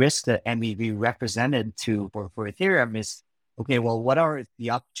the risk that MEV represented for Ethereum is, okay, well, what are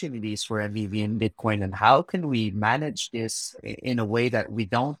the opportunities for MEV in Bitcoin, and how can we manage this in a way that we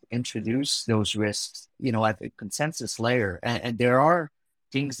don't introduce those risks, at the consensus layer? And there are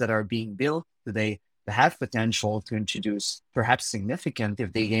things that are being built today that have potential to introduce, perhaps significant,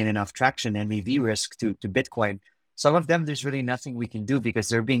 if they gain enough traction, MEV risk to Bitcoin. Some of them, there's really nothing we can do because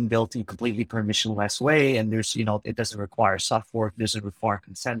they're being built in a completely permissionless way. And there's, it doesn't require soft fork, doesn't require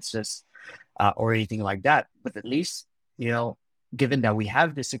consensus or anything like that. But at least, given that we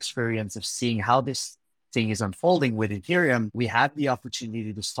have this experience of seeing how this thing is unfolding with Ethereum, we have the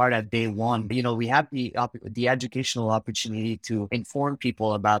opportunity to start at day one. We have the educational opportunity to inform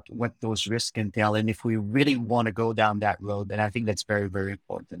people about what those risks entail, and if we really want to go down that road, then I think that's very, very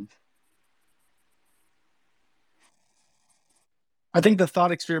important. I think the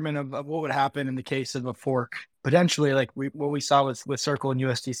thought experiment of what would happen in the case of a fork, potentially, like what we saw with Circle and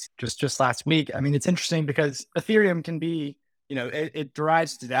USDC just last week. I mean, it's interesting because Ethereum can be, it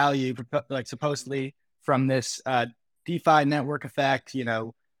derives its value, like, supposedly from this DeFi network effect,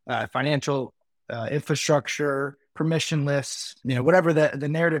 financial infrastructure, permissionless, whatever the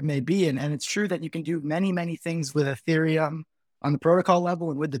narrative may be. And it's true that you can do many, many things with Ethereum on the protocol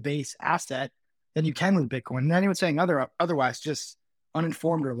level and with the base asset than you can with Bitcoin. And anyone saying otherwise just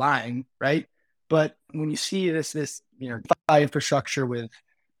uninformed or lying, right? But when you see this DeFi infrastructure with,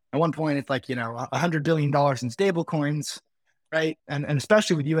 at one point, it's like, $100 billion in stable coins, right? And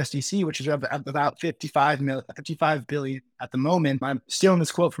especially with USDC, which is about 55 billion at the moment. I'm stealing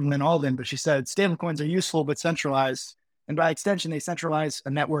this quote from Lynn Alden, but she said, stablecoins are useful but centralized. And by extension, they centralize a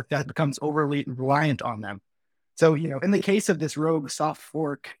network that becomes overly reliant on them. So, in the case of this rogue soft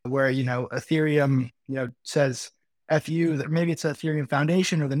fork where, Ethereum, says, F you, that maybe it's Ethereum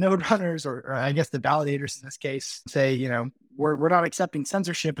Foundation or the node runners, or I guess the validators in this case say, we're not accepting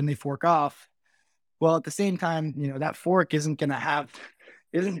censorship, and they fork off. Well, at the same time, that fork isn't going to have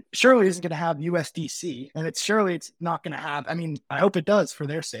USDC, and it's not going to have, I hope it does for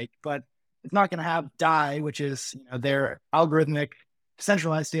their sake, but it's not going to have DAI, which is, their algorithmic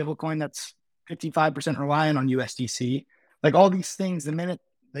centralized stablecoin that's 55% reliant on USDC. Like, all these things, the minute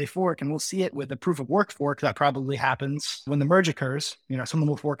they fork, and we'll see it with the proof of work fork that probably happens when the merge occurs, someone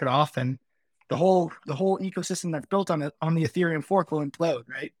will fork it off, and the whole ecosystem that's built on the Ethereum fork will implode,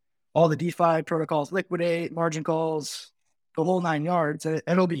 right? All the DeFi protocols liquidate, margin calls, the whole 9 yards. And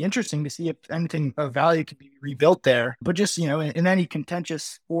it'll be interesting to see if anything of value can be rebuilt there. But just, in any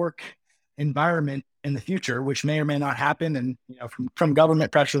contentious fork environment in the future, which may or may not happen, and, from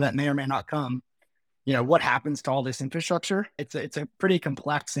government pressure that may or may not come, what happens to all this infrastructure? It's a pretty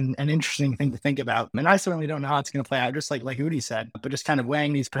complex and interesting thing to think about. And I certainly don't know how it's going to play out, just like Udi said, but just kind of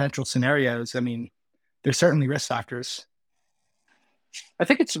weighing these potential scenarios. There's certainly risk factors. I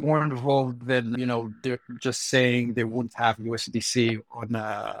think it's more involved than, they're just saying they wouldn't have USDC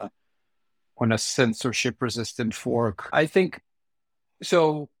on on a censorship resistant fork. I think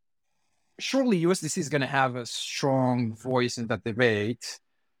so. Surely USDC is going to have a strong voice in that debate,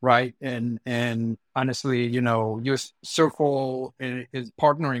 right? And honestly, US Circle is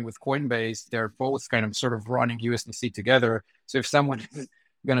partnering with Coinbase. They're both kind of sort of running USDC together. So if someone is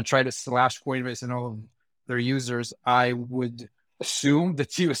going to try to slash Coinbase and all of their users, I would assume that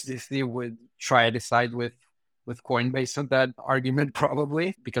USDC would try to side with Coinbase on that argument,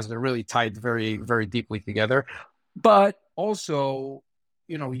 probably, because they're really tied very, very deeply together. But also,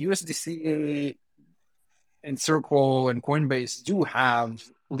 USDC and Circle and Coinbase do have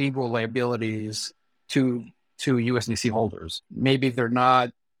legal liabilities to USDC holders. Maybe they're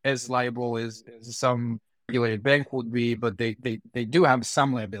not as liable as some regulated bank would be, but they do have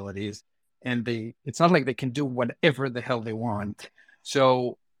some liabilities, and it's not like they can do whatever the hell they want.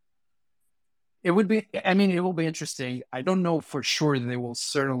 So it will be interesting. I don't know for sure they will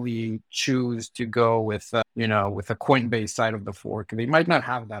certainly choose to go with with a Coinbase side of the fork. They might not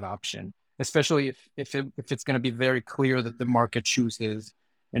have that option, especially if it's going to be very clear that the market chooses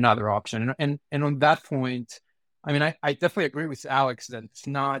another option. And on that point, I mean, I definitely agree with Alex that it's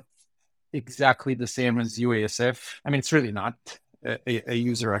not exactly the same as UASF. I mean, it's really not a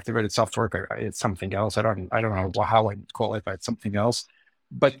user activated software. It's something else. I don't know how I'd call it, but it's something else.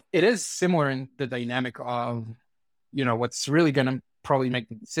 But it is similar in the dynamic of, what's really going to probably make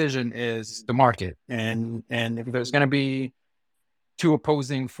the decision is the market. And if there's going to be two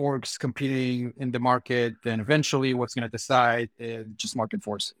opposing forks competing in the market, then eventually what's going to decide is just market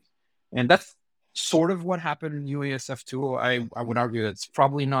forces. And that's sort of what happened in UASF2. I would argue that it's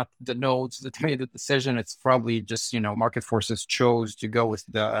probably not the nodes that made the decision. It's probably just, market forces chose to go with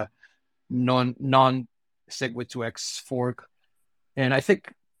the non-SegWit2x fork. And I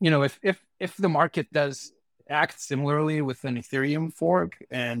think, if the market does act similarly with an Ethereum fork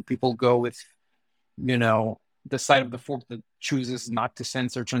and people go with, the side of the fork that chooses not to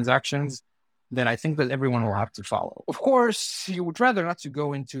censor transactions, then I think that everyone will have to follow. Of course, you would rather not to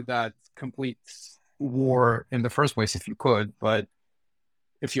go into that complete war in the first place if you could, but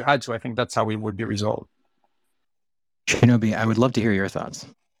if you had to, I think that's how it would be resolved. Shinobi, I would love to hear your thoughts.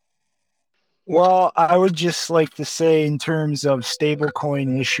 Well, I would just like to say, in terms of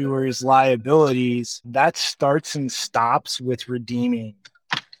stablecoin issuers' liabilities, that starts and stops with redeeming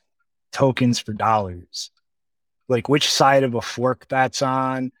tokens for dollars. Like, which side of a fork that's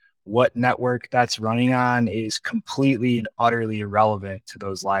on, what network that's running on is completely and utterly irrelevant to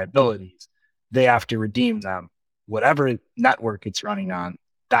those liabilities. They have to redeem them. Whatever network it's running on,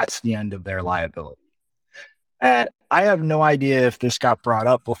 that's the end of their liability. And I have no idea if this got brought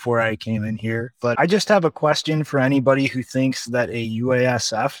up before I came in here, but I just have a question for anybody who thinks that a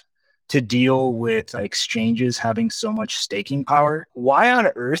UASF to deal with exchanges having so much staking power. Why on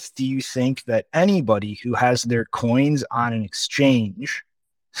earth do you think that anybody who has their coins on an exchange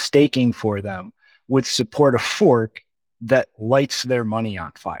staking for them would support a fork that lights their money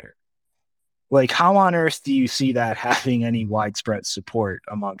on fire? Like, how on earth do you see that having any widespread support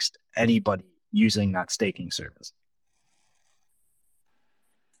amongst anybody using that staking service?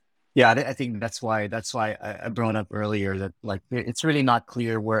 Yeah, I think that's why I brought up earlier that, like, it's really not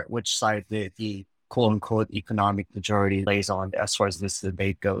clear which side the quote unquote economic majority lays on as far as this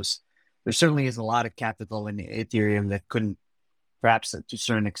debate goes. There certainly is a lot of capital in Ethereum that couldn't, perhaps to a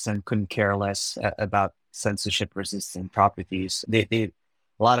certain extent, couldn't care less about censorship resistant properties. A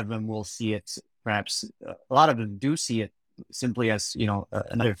lot of them will see it, perhaps a lot of them do see it simply as,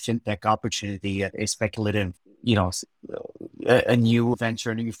 another fintech opportunity, a speculative, a new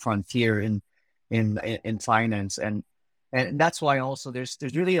venture, a new frontier in finance. And that's why also there's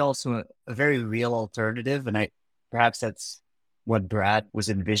really also a very real alternative. And perhaps that's what Brad was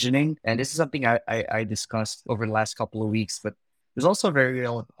envisioning. And this is something I discussed over the last couple of weeks, but there's also a very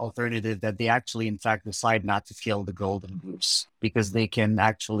real alternative that they actually, in fact, decide not to kill the golden goose, because they can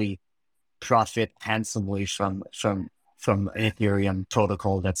actually profit handsomely from an Ethereum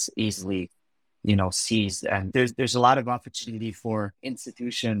protocol that's easily, seized. And there's a lot of opportunity for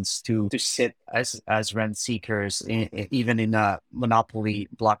institutions to sit as rent seekers, even in a monopoly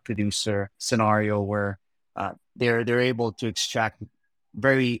block producer scenario where they're able to extract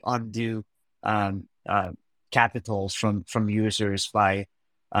very undue capitals from users by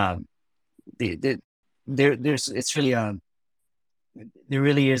there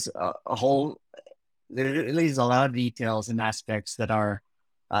really is a lot of details and aspects that are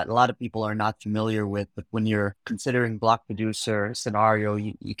a lot of people are not familiar with. But when you're considering block producer scenario,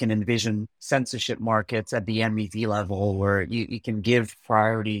 you can envision censorship markets at the MEV level where you can give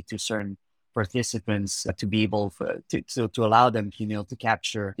priority to certain participants to be able to allow them, to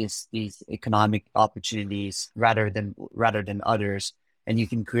capture these economic opportunities rather than others. And you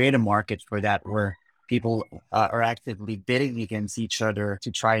can create a market for that where people are actively bidding against each other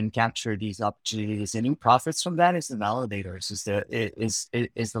to try and capture these opportunities. And who profits from that is the validators,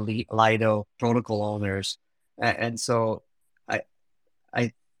 is the Lido protocol owners. And so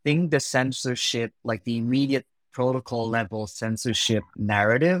I think the censorship, like the immediate protocol level censorship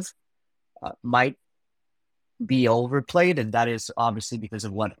narrative, might be overplayed, and that is obviously because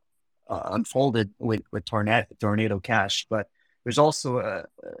of what unfolded with Tornado Cash. But there's also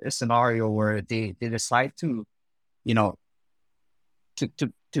a scenario where they decide to,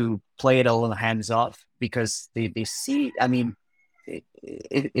 to play it a little hands off because they see. I mean,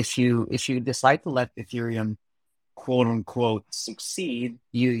 if you decide to let Ethereum quote unquote succeed,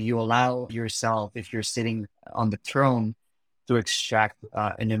 you allow yourself, if you're sitting on the throne, to extract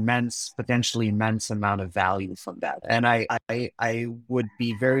an potentially immense amount of value from that. And I would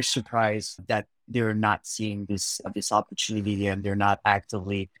be very surprised that they're not seeing this opportunity and they're not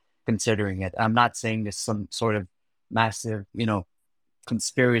actively considering it. I'm not saying there's some sort of massive,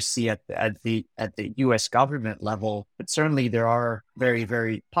 conspiracy at the U.S. government level, but certainly there are very,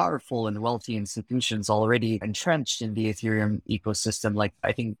 very powerful and wealthy institutions already entrenched in the Ethereum ecosystem. Like,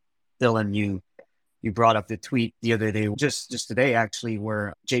 I think, Dylan, you brought up the tweet the other day, just today actually,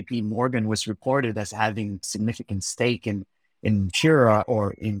 where JP Morgan was reported as having significant stake in Pura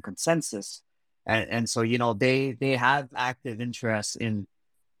or in Consensus. And so, they have active interest in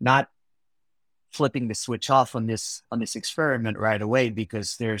not flipping the switch off on this experiment right away,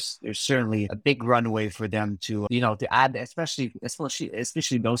 because there's certainly a big runway for them to, to add, especially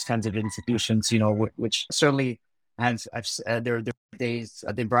those kinds of institutions, which certainly has, their days,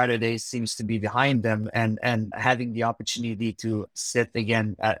 the brighter days seems to be behind them, and having the opportunity to sit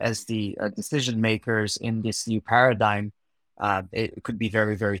again as the decision makers in this new paradigm, it could be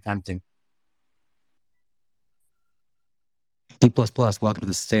very, very tempting. D++, welcome to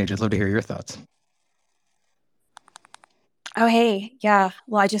the stage. I'd love to hear your thoughts. Oh, hey. Yeah.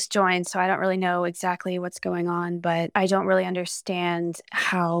 Well, I just joined, so I don't really know exactly what's going on, but I don't really understand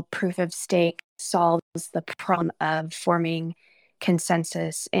how proof of stake solves the problem of forming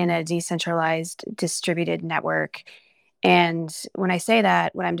consensus in a decentralized distributed network. And when I say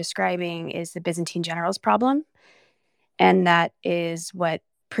that, what I'm describing is the Byzantine generals problem. And that is what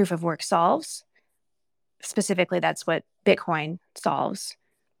proof of work solves. Specifically, that's what Bitcoin solves,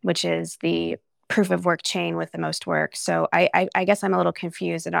 which is the proof of work chain with the most work. So I guess I'm a little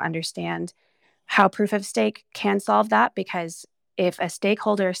confused. I don't understand how proof of stake can solve that, because if a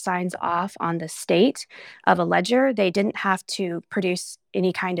stakeholder signs off on the state of a ledger, they didn't have to produce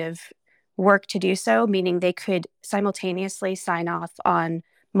any kind of work to do so, meaning they could simultaneously sign off on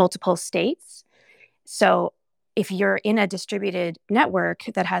multiple states. So if you're in a distributed network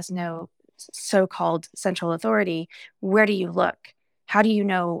that has no so-called central authority, where do you look? How do you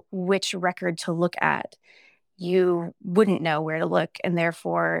know which record to look at? You wouldn't know where to look, and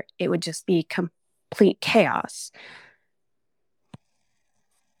therefore it would just be complete chaos.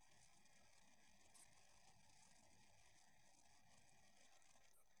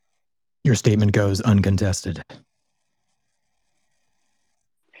 Your statement goes uncontested.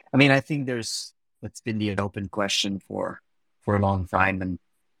 I mean, I think it's been the open question for a long time.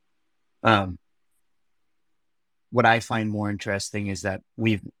 And what I find more interesting is that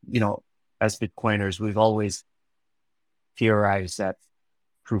we've, as Bitcoiners, we've always theorized that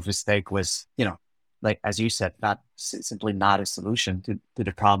proof of stake was, like, as you said, simply not a solution to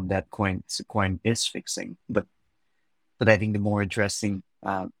the problem that coin is fixing. But I think the more interesting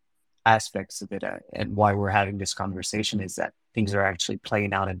aspects of it and why we're having this conversation is that things are actually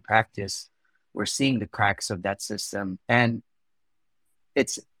playing out in practice. We're seeing the cracks of that system, and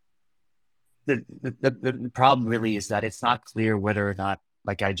it's the problem really is that it's not clear whether or not,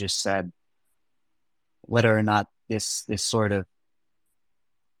 like I just said, whether or not this sort of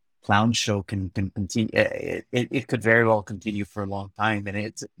clown show can continue. It could very well continue for a long time, and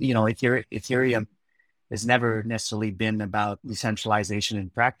it's Ethereum has never necessarily been about decentralization in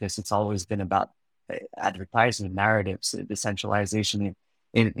practice. It's always been about advertising narratives, decentralization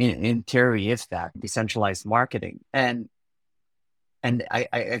in theory, if that, decentralized marketing. And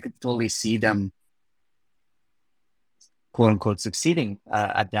I could totally see them, quote unquote, succeeding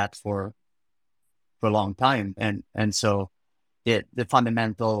at that for a long time. And so the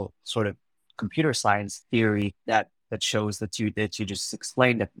fundamental sort of computer science theory that shows that you just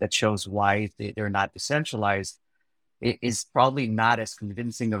explained, that shows why they're not decentralized, is probably not as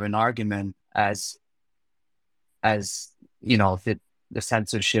convincing of an argument as the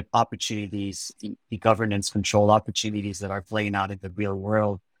censorship opportunities, the governance control opportunities that are playing out in the real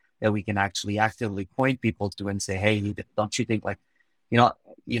world that we can actually actively point people to and say, hey, don't you think, like, you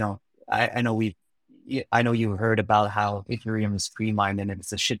know, I know I know you heard about how Ethereum is pre-mined and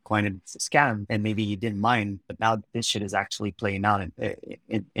it's a shit coin and it's a scam, and maybe you didn't mind, but now this shit is actually playing out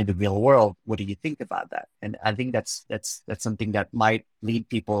in the real world. What do you think about that? And I think that's something that might lead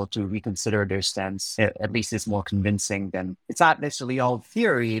people to reconsider their stance. At least it's more convincing than, it's not necessarily all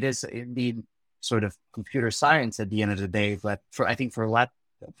theory. It is indeed sort of computer science at the end of the day. But I think for a lot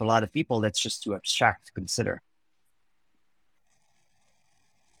of people, that's just too abstract to consider.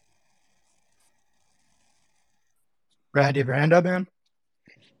 Brad, do you have your hand up, man?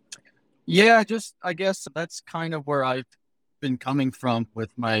 Yeah, I guess that's kind of where I've been coming from with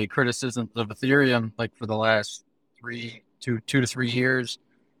my criticisms of Ethereum, like for the last 2 to 3 years,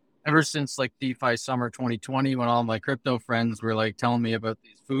 ever since like DeFi summer 2020, when all my crypto friends were like telling me about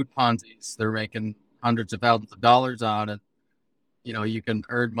these food Ponzi's they're making hundreds of thousands of dollars on, and you can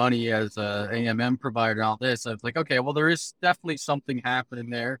earn money as a AMM provider and all this. I was like, okay, well, there is definitely something happening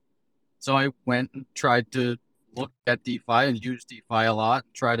there. So I went and tried to look at DeFi and use DeFi a lot,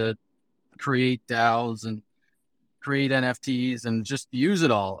 try to create DAOs and create NFTs and just use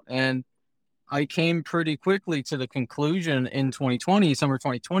it all. And I came pretty quickly to the conclusion in summer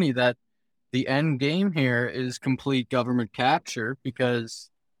 2020, that the end game here is complete government capture, because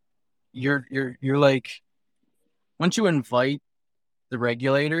you're like, once you invite the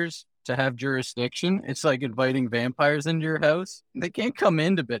regulators to have jurisdiction, it's like inviting vampires into your house. They can't come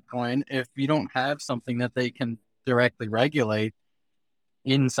into Bitcoin if you don't have something that they can directly regulate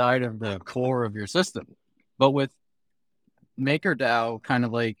inside of the core of your system. But with MakerDAO kind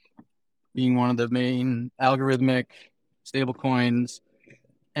of like being one of the main algorithmic stablecoins,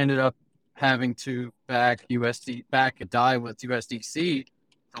 ended up having to back a DAI with USDC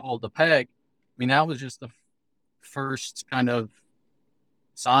to hold the peg. I mean, that was just the first kind of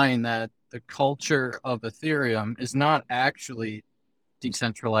sign that the culture of Ethereum is not actually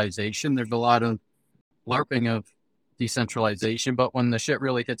decentralization. There's a lot of LARPing of decentralization, but when the shit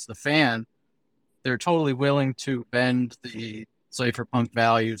really hits the fan, they're totally willing to bend the cypherpunk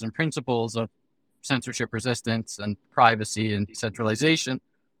values and principles of censorship resistance and privacy and decentralization.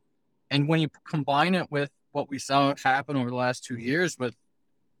 And when you combine it with what we saw happen over the last 2 years with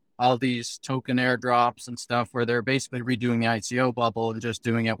all these token airdrops and stuff, where they're basically redoing the ICO bubble and just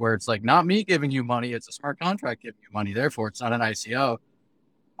doing it where it's like, not me giving you money, it's a smart contract giving you money, therefore it's not an ICO.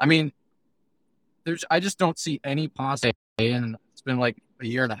 I mean, I just don't see any possibility, and it's been like a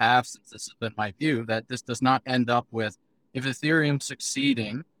year and a half since this has been my view, that this does not end up with, if Ethereum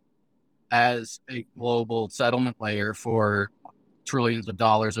succeeding as a global settlement layer for trillions of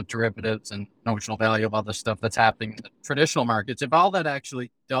dollars of derivatives and notional value of all the stuff that's happening in the traditional markets, if all that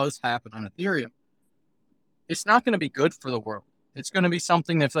actually does happen on Ethereum, it's not going to be good for the world. It's going to be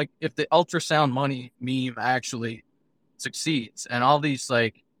something that's like, if the ultrasound money meme actually succeeds and all these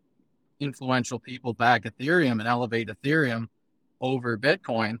like influential people back Ethereum and elevate Ethereum over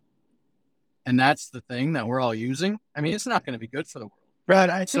Bitcoin, and that's the thing that we're all using, I mean, it's not going to be good for the world.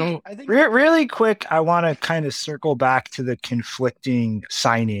 Brad, I think really quick, I want to kind of circle back to the conflicting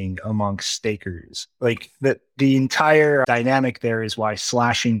signing amongst stakers. Like the entire dynamic there is why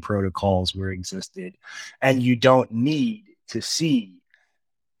slashing protocols were existed. And you don't need to see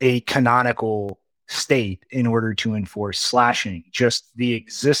a canonical state in order to enforce slashing. Just the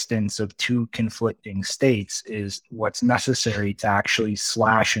existence of two conflicting states is what's necessary to actually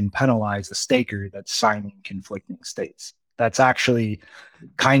slash and penalize a staker that's signing conflicting states. That's actually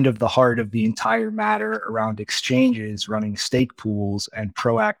kind of the heart of the entire matter around exchanges running stake pools and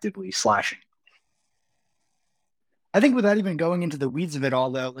proactively slashing. I think without even going into the weeds of it all,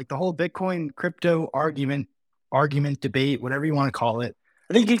 though, like the whole Bitcoin crypto argument, debate, whatever you want to call it,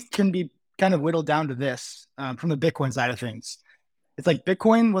 I think it can be kind of whittled down to this from the Bitcoin side of things. It's like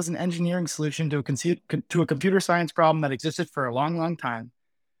Bitcoin was an engineering solution to a computer science problem that existed for a long, long time,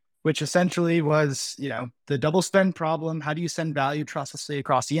 which essentially was, the double spend problem. How do you send value trustlessly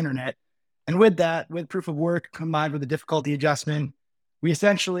across the internet? And with that, with proof of work combined with the difficulty adjustment, we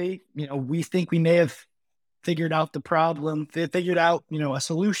essentially, we think we may have figured out the problem, figured out, a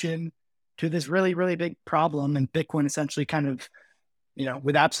solution to this really, really big problem. And Bitcoin essentially kind of,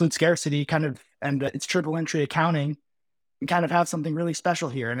 with absolute scarcity and it's triple entry accounting, we kind of have something really special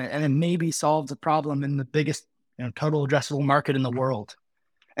here. And it maybe solves a problem in the biggest, total addressable market in the world.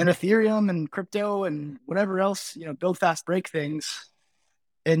 And Ethereum and crypto and whatever else, build fast, break things.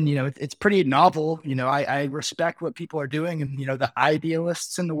 And, it's pretty novel. I respect what people are doing and, the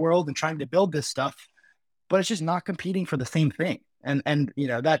idealists in the world and trying to build this stuff, but it's just not competing for the same thing. And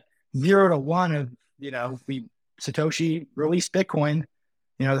that 0 to 1 of Satoshi released Bitcoin,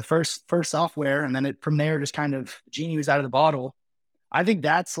 the first software, and then from there just kind of genie was out of the bottle. I think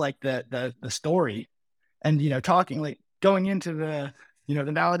that's like the story. And talking like going into the the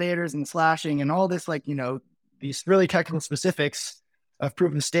validators and slashing and all this, like these really technical specifics of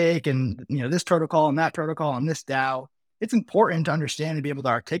proof of stake and this protocol and that protocol and this DAO. It's important to understand and be able to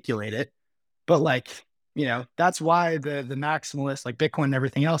articulate it. But like that's why the maximalist, like Bitcoin and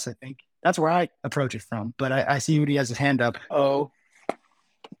everything else, I think that's where I approach it from. But I see Udi has his hand up. Oh,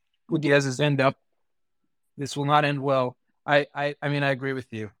 Udi has his hand up. This will not end well. I mean, I agree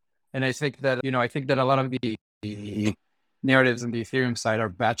with you. And I think that, I think that a lot of the narratives on the Ethereum side are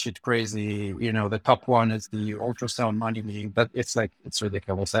batshit crazy. The top one is the ultrasound money meme, but it's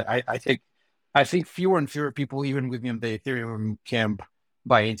ridiculous. I think fewer and fewer people, even within the Ethereum camp,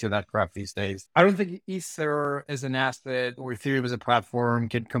 buy into that crap these days. I don't think Ether as an asset or Ethereum as a platform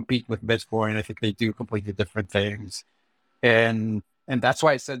can compete with Bitcoin. I think they do completely different things. And that's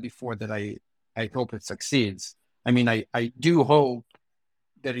why I said before that I hope it succeeds. I mean, I do hope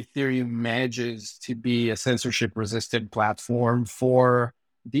that Ethereum manages to be a censorship-resistant platform for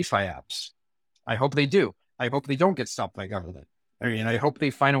DeFi apps. I hope they do. I hope they don't get stopped by government. I mean, I hope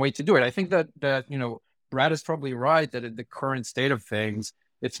they find a way to do it. I think that Brad is probably right that in the current state of things,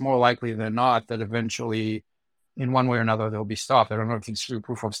 it's more likely than not that eventually, in one way or another, they'll be stopped. I don't know if it's through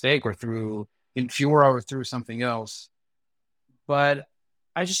proof of stake or through Infura or through something else. But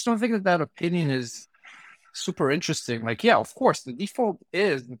I just don't think that opinion is super interesting. Like, yeah, of course, the default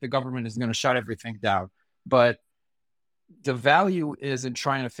is that the government is going to shut everything down. But the value is in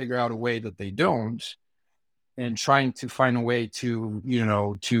trying to figure out a way that they don't, and trying to find a way to,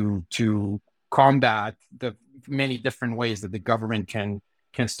 to combat the many different ways that the government can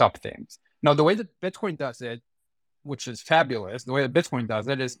stop things. Now, the way that Bitcoin does it, which is fabulous, the way that Bitcoin does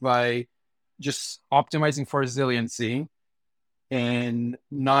it is by just optimizing for resiliency and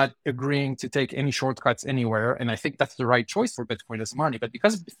not agreeing to take any shortcuts anywhere. And I think that's the right choice for Bitcoin as money. But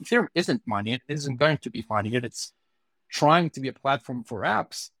because Ethereum isn't money, it isn't going to be money, and it's trying to be a platform for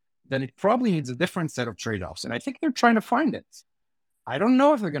apps, then it probably needs a different set of trade-offs. And I think they're trying to find it. I don't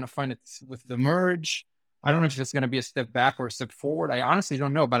know if they're going to find it with the merge. I don't know if it's going to be a step back or a step forward. I honestly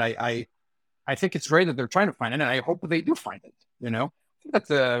don't know, but I think it's great that they're trying to find it, and I hope they do find it. I think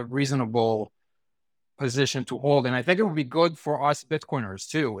that's a reasonable position to hold, and I think it would be good for us Bitcoiners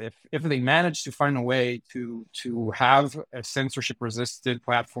too if they manage to find a way to have a censorship-resistant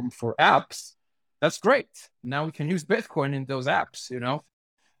platform for apps. That's great. Now we can use Bitcoin in those apps.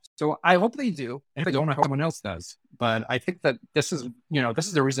 So I hope they do, and if they don't, I hope someone else does. But I think that this is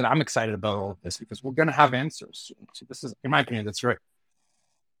the reason I'm excited about all of this, because we're going to have answers. So this is, in my opinion, that's right.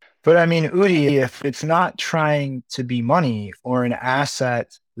 But I mean, Udi, if it's not trying to be money or an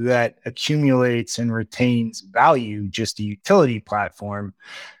asset that accumulates and retains value, just a utility platform,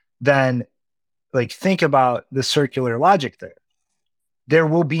 then like think about the circular logic there. There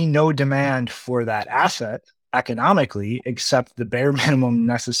will be no demand for that asset economically, except the bare minimum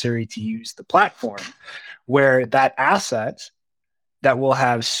necessary to use the platform, where that asset that will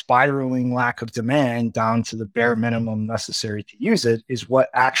have spiraling lack of demand down to the bare minimum necessary to use it is what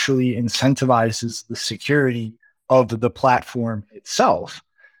actually incentivizes the security of the platform itself.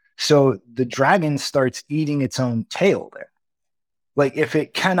 So the dragon starts eating its own tail there. Like if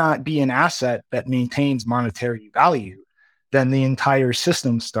it cannot be an asset that maintains monetary value, then the entire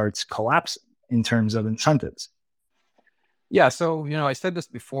system starts collapsing in terms of incentives. Yeah, so I said this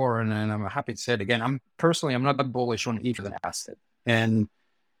before, and I'm happy to say it again. I'm not that bullish on ETH as an asset, and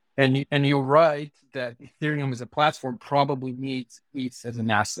you're right that Ethereum as a platform probably needs ETH as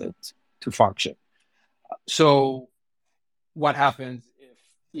an asset to function. So, what happens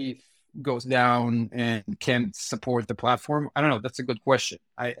if ETH goes down and can't support the platform? I don't know. That's a good question.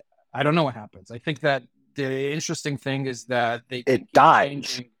 I don't know what happens. I think that the interesting thing is that it dies.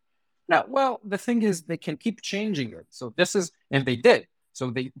 Changing. Now, well, the thing is they can keep changing it. So and they did. So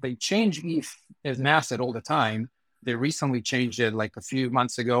they change ETH as an asset all the time. They recently changed it like a few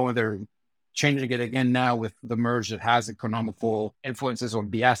months ago, and they're changing it again now with the merge that has economical influences on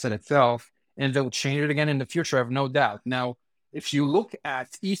the asset itself. And they'll change it again in the future, I have no doubt. Now, if you look at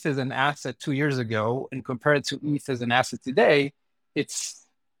ETH as an asset 2 years ago and compare it to ETH as an asset today, it's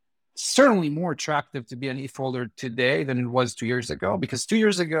certainly more attractive to be an ETH holder today than it was 2 years ago, because 2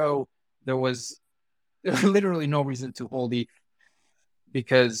 years ago, there was literally no reason to hold ETH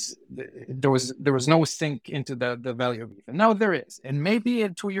because there was no sink into the value of ETH. And now there is. And maybe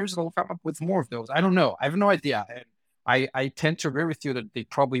in 2 years, they'll come up with more of those. I don't know. I have no idea. I tend to agree with you that they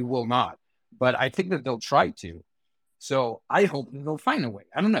probably will not, but I think that they'll try to. So I hope they'll find a way.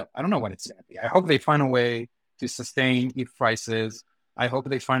 I don't know what it's going to be. I hope they find a way to sustain ETH prices. I hope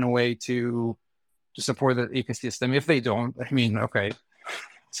they find a way to support the ecosystem. If they don't, I mean, okay,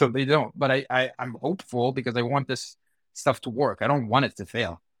 so they don't. But I'm hopeful because I want this stuff to work. I don't want it to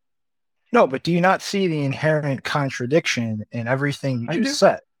fail. No, but do you not see the inherent contradiction in everything I you do. just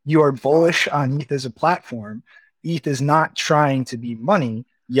said? You are bullish on ETH as a platform. ETH is not trying to be money,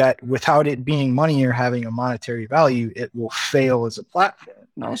 yet without it being money or having a monetary value, it will fail as a platform.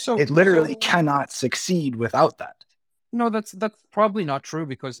 No, so It literally cannot succeed without that. No, that's probably not true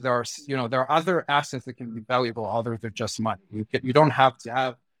because there are other assets that can be valuable other than just money. You don't have to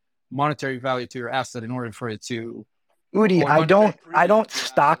have monetary value to your asset in order for it to. Udi, Well, I don't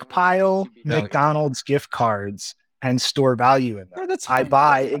stockpile Value. McDonald's gift cards and store value in them. No, that's I fine.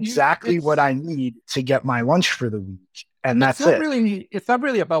 buy You- exactly it's- what I need to get my lunch for the week, and that's it's not it. really. It's not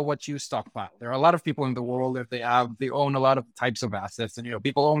really about what you stockpile. There are a lot of people in the world that they own a lot of types of assets, and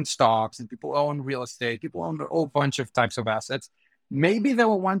people own stocks and people own real estate. People own a whole bunch of types of assets. Maybe they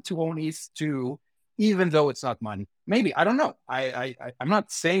will want to own ETH too, even though it's not money. Maybe, I don't know. I'm not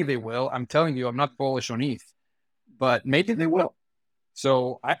saying they will. I'm telling you, I'm not bullish on ETH, but maybe they will.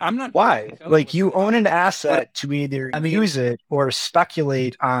 So I'm not. Why? Like, you own an asset to either I mean- use it or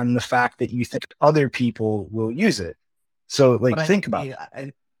speculate on the fact that you think other people will use it. So, like, But think about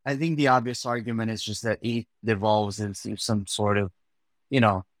it. I think the obvious argument is just that ETH devolves into some sort of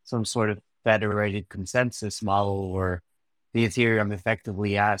federated consensus model where the Ethereum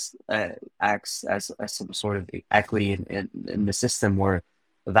effectively acts as some sort of equity in the system where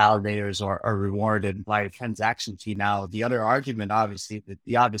the validators are rewarded by a transaction fee. Now, the other argument, obviously,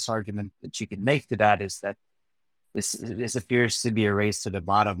 the obvious argument that you can make to that is that this appears to be a race to the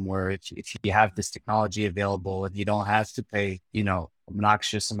bottom where if you have this technology available and you don't have to pay,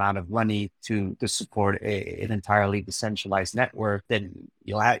 obnoxious amount of money to support an entirely decentralized network, then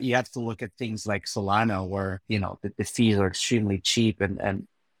you have to look at things like Solana where, the fees are extremely cheap and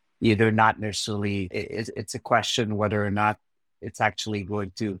they're not necessarily, it's a question whether or not it's actually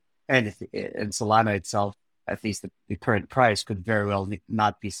going to, and Solana itself, at least the current price could very well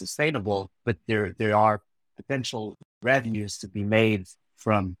not be sustainable, but there are potential revenues to be made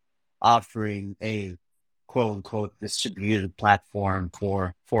from offering a quote unquote distributed platform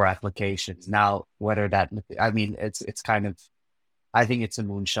for applications. Now, whether that, I mean, it's kind of, I think it's a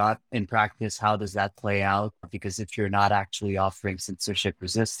moonshot in practice. How does that play out? Because if you're not actually offering censorship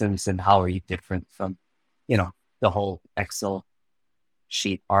resistance, then how are you different from, the whole Excel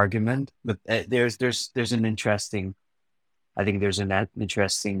sheet argument? But there's an interesting, I think there's an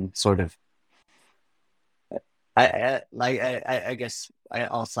interesting sort of, I guess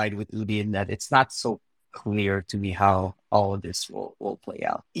I'll side with Udi in that it's not so clear to me how all of this will play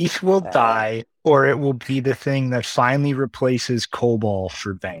out. ETH will die, or it will be the thing that finally replaces COBOL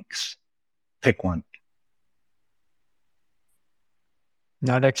for banks. Pick one.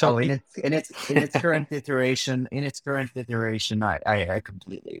 Not actually. In its current iteration, I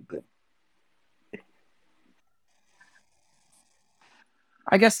completely agree.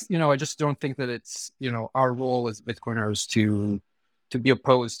 I guess, I just don't think that it's, our role as Bitcoiners to be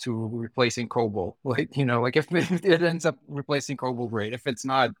opposed to replacing COBOL. Like, if it ends up replacing COBOL, great. If it's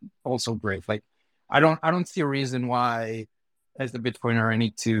not, also great. Like, I don't see a reason why, as the Bitcoiner, I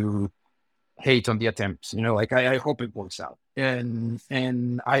need to hate on the attempts. I hope it works out. And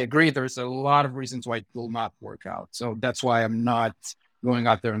I agree, there's a lot of reasons why it will not work out. So that's why I'm not going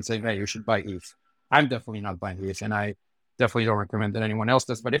out there and saying, hey, you should buy ETH. I'm definitely not buying ETH, and I definitely don't recommend that anyone else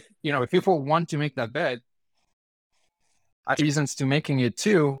does. But if people want to make that bet, reasons to making it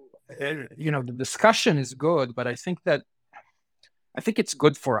too. The discussion is good, but I think it's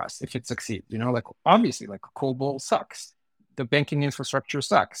good for us if it succeeds. Like, obviously, like, COBOL sucks. The banking infrastructure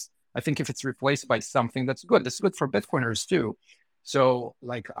sucks. I think if it's replaced by something that's good for Bitcoiners too. So,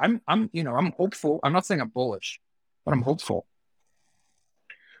 like, I'm hopeful. I'm not saying I'm bullish, but I'm hopeful.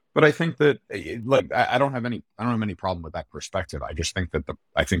 But I think that, like, I don't have any problem with that perspective. I just think that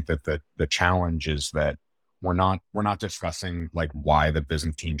the challenge is that we're not discussing, like, why the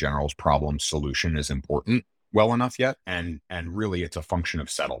Byzantine general's problem solution is important well enough yet, and really it's a function of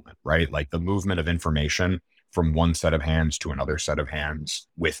settlement, right? Like, the movement of information from one set of hands to another set of hands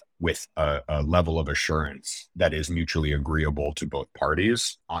with a level of assurance that is mutually agreeable to both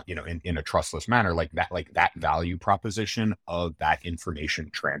parties, in a trustless manner, like that value proposition of that information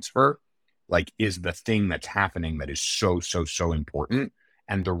transfer, like, is the thing that's happening that is so important.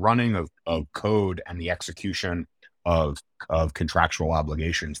 And the running of code and the execution of contractual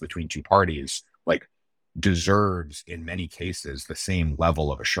obligations between two parties, like, deserves in many cases the same level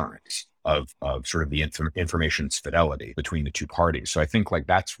of assurance. of sort of the information's fidelity between the two parties. So I think like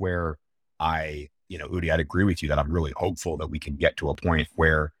that's where Udi, I'd agree with you that I'm really hopeful that we can get to a point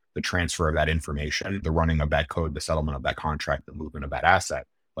where the transfer of that information, the running of that code, the settlement of that contract, the movement of that asset,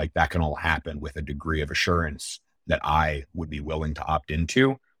 like that can all happen with a degree of assurance that I would be willing to opt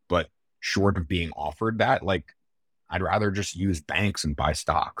into. But short of being offered that, like I'd rather just use banks and buy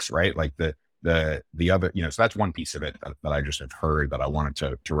stocks, right? Like the other, so that's one piece of it that I just have heard that I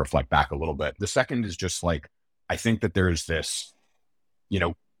wanted to reflect back a little bit. The second is just like, I think that there's this,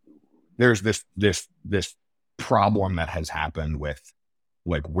 there's this problem that has happened with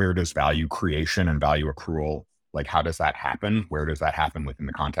like, where does value creation and value accrual, like how does that happen? Where does that happen within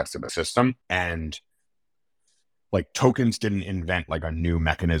the context of a system? And like tokens didn't invent like a new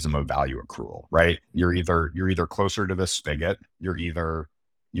mechanism of value accrual, right? You're either closer to the spigot, you're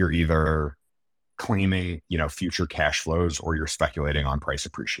either claiming, future cash flows, or you're speculating on price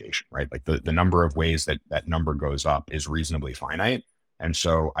appreciation, right? Like the number of ways that number goes up is reasonably finite. And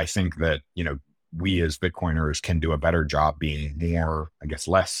so I think that, we as Bitcoiners can do a better job being more, I guess,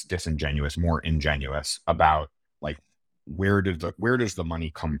 less disingenuous, more ingenuous about like, where does the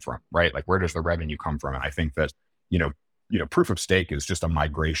money come from, right? Like, where does the revenue come from? And I think that, proof of stake is just a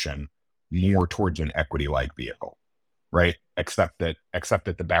migration more towards an equity-like vehicle, right? Except that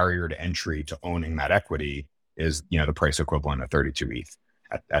the barrier to entry to owning that equity is, the price equivalent of 32 ETH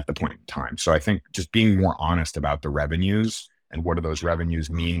at the point in time. So I think just being more honest about the revenues and what do those revenues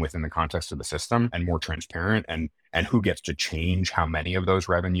mean within the context of the system, and more transparent, and who gets to change how many of those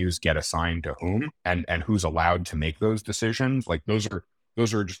revenues get assigned to whom, and who's allowed to make those decisions. Like those are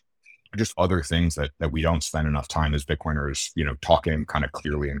just other things that we don't spend enough time as Bitcoiners, talking kind of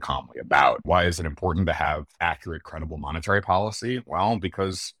clearly and calmly about. Why is it important to have accurate, credible monetary policy? Well,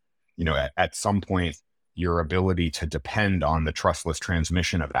 because, at some point, your ability to depend on the trustless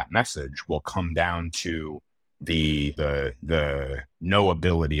transmission of that message will come down to the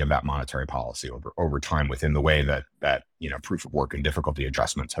knowability of that monetary policy over time within the way that proof of work and difficulty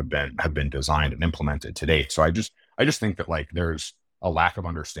adjustments have been designed and implemented to date. So I just think that like there's a lack of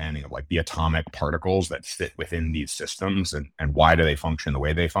understanding of like the atomic particles that fit within these systems, and why do they function the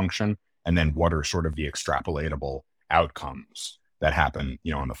way they function, and then what are sort of the extrapolatable outcomes that happen,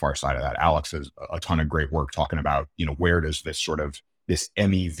 on the far side of that. Alex has a ton of great work talking about, where does this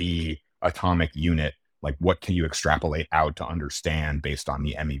MEV atomic unit, like what can you extrapolate out to understand based on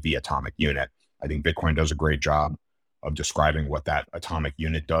the MEV atomic unit? I think Bitcoin does a great job of describing what that atomic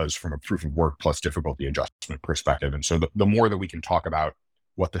unit does from a proof of work plus difficulty adjustment perspective. And so the more that we can talk about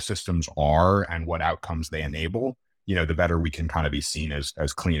what the systems are and what outcomes they enable, the better we can kind of be seen as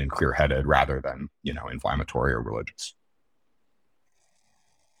clean and clear headed rather than, inflammatory or religious.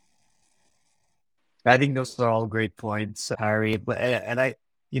 I think those are all great points, Harry. But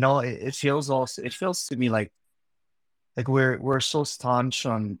it feels to me like we're so staunch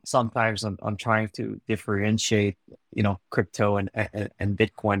on sometimes on trying to differentiate, crypto and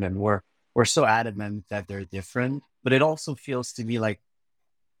Bitcoin, and we're so adamant that they're different. But it also feels to me like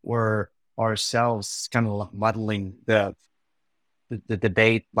we're ourselves kind of muddling the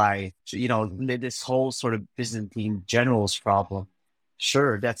debate by, this whole sort of Byzantine generals problem.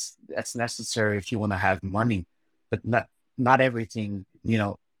 Sure, that's necessary if you want to have money, but not everything,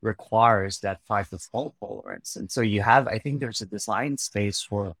 requires that 5 default tolerance. And so I think there's a design space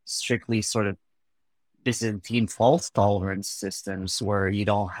for strictly sort of Byzantine fault tolerance systems where you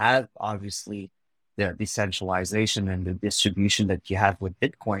don't have obviously the decentralization and the distribution that you have with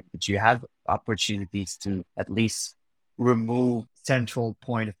Bitcoin, but you have opportunities to at least remove central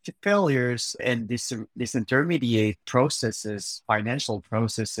point of failures and disintermediate processes, financial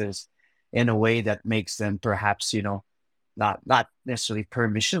processes, in a way that makes them perhaps, not necessarily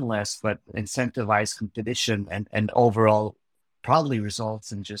permissionless, but incentivize competition and overall probably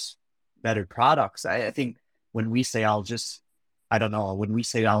results in just better products. I think when we say I'll just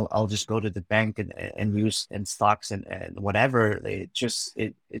go to the bank and use in stocks and whatever, it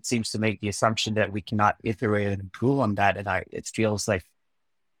seems to make the assumption that we cannot iterate and improve on that. And it feels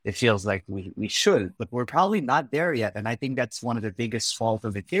like we should, but we're probably not there yet. And I think that's one of the biggest fault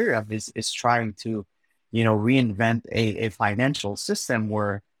of Ethereum is trying to, reinvent a financial system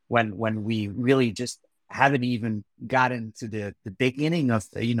where when we really just haven't even gotten to the beginning of,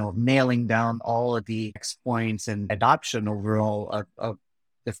 nailing down all of the X points and adoption overall of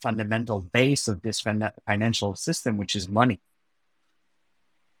the fundamental base of this financial system, which is money.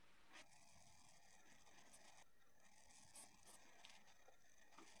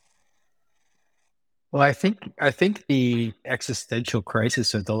 Well, I think the existential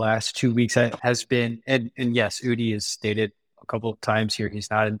crisis of the last 2 weeks has been, and yes, Udi has stated a couple of times here. He's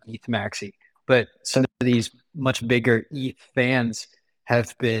not an ETH maxi, but some of these much bigger ETH fans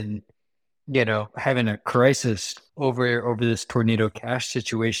have been, having a crisis over this Tornado Cash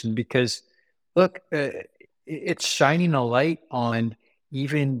situation because, look, it's shining a light on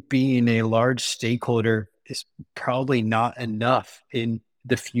even being a large stakeholder is probably not enough in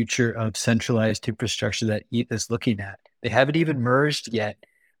the future of centralized infrastructure that ETH is looking at. They haven't even merged yet,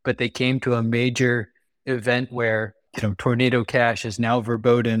 but they came to a major event where Tornado Cash is now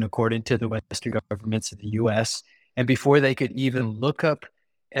verboten according to the Western governments of the US. And before they could even look up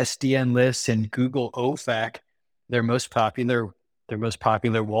SDN lists and Google OFAC, their most popular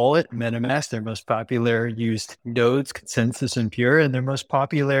wallet, MetaMask, their most popular used nodes, Consensus and Pure, and their most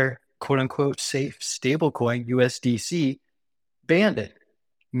popular quote unquote safe stablecoin, USDC, banned it,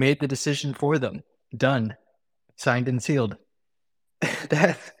 made the decision for them, done, signed and sealed.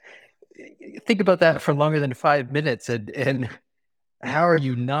 Think about that for longer than 5 minutes, and how are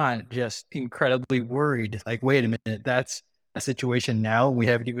you not just incredibly worried? Like, wait a minute, that's a situation now. We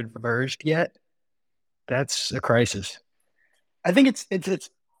haven't even merged yet. That's a crisis. I think it's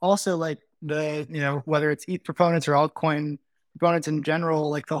also like the, whether it's ETH proponents or altcoin proponents in general,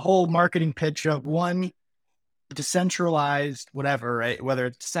 like the whole marketing pitch of one decentralized whatever, right? Whether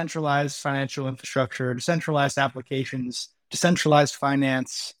it's decentralized financial infrastructure, decentralized applications, decentralized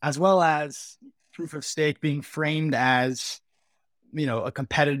finance, as well as proof of stake being framed as, a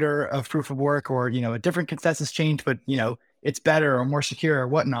competitor of proof of work or, a different consensus change, but, it's better or more secure or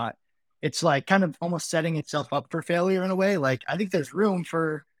whatnot. It's like kind of almost setting itself up for failure in a way. Like, I think there's room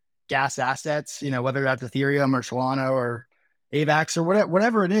for gas assets, whether that's Ethereum or Solana or AVAX or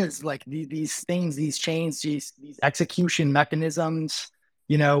whatever it is, like these things, these chains, these execution mechanisms,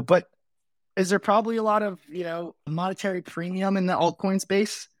 but is there probably a lot of, monetary premium in the altcoin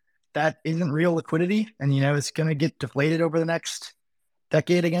space that isn't real liquidity and, it's going to get deflated over the next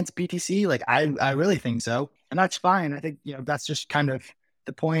decade against BTC? Like, I really think so. And that's fine. I think, that's just kind of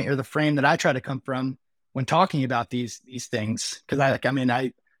the point or the frame that I try to come from when talking about these things. Cause I comment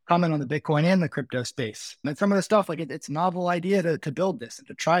on the Bitcoin and the crypto space. And some of the stuff, like it's a novel idea to build this and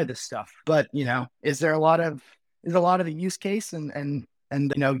to try this stuff. But, is a lot of the use case and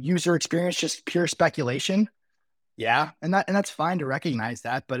user experience just pure speculation? Yeah. And that's fine to recognize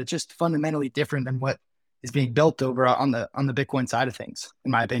that, but it's just fundamentally different than what is being built over on the Bitcoin side of things,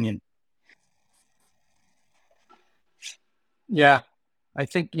 in my opinion. Yeah. I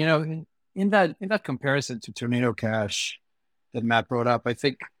think, in that comparison to Tornado Cash that Matt brought up, I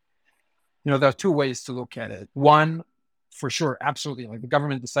think, there are two ways to look at it. One, for sure, absolutely, like the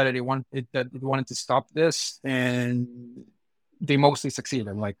government decided they wanted to stop this, and they mostly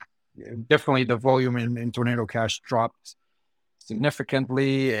succeeded. Like, definitely the volume in Tornado Cash dropped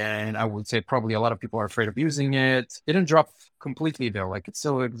significantly, and I would say probably a lot of people are afraid of using it. It didn't drop completely though; like it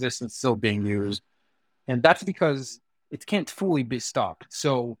still exists and still being used, and that's because it can't fully be stopped.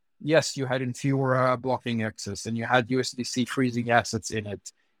 So yes, you had Infura blocking access, and you had USDC freezing assets in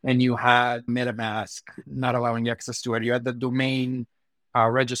it, and you had MetaMask not allowing access to it. You had the domain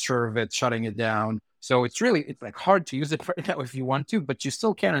register of it shutting it down. So it's like hard to use it right now if you want to, but you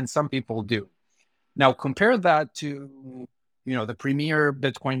still can, and some people do. Now compare that to the premier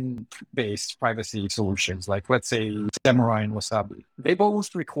Bitcoin-based privacy solutions, like let's say Samurai and Wasabi. They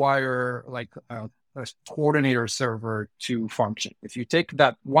both require like a coordinator server to function. If you take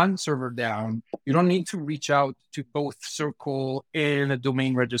that one server down, you don't need to reach out to both Circle and a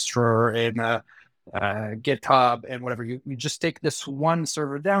domain registrar and GitHub and whatever. You just take this one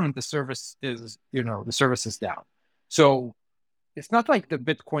server down, and the service is down. So it's not like the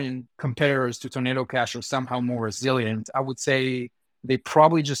Bitcoin competitors to Tornado Cash are somehow more resilient. I would say they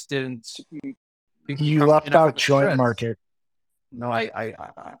probably just didn't. You left out joint market. No, I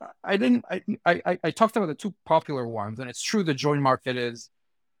didn't. I talked about the two popular ones, and it's true the joint market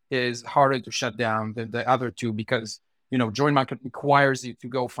is harder to shut down than the other two because joint market requires you to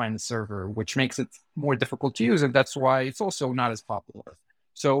go find the server, which makes it more difficult to use, and that's why it's also not as popular.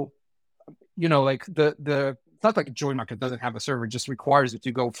 So, like it's not like joint market doesn't have a server; it just requires you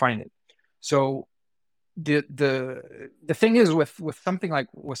to go find it. So the thing is with something like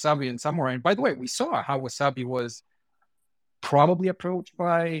Wasabi and Samurai, and by the way, we saw how Wasabi was probably approached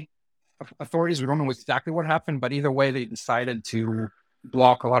by authorities. We don't know exactly what happened, but either way, they decided to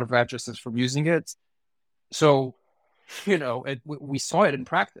block a lot of addresses from using it. So, we saw it in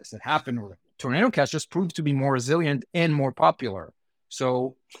practice. It happened. Tornado Cash just proved to be more resilient and more popular.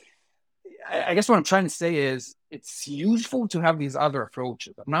 So I guess what I'm trying to say is it's useful to have these other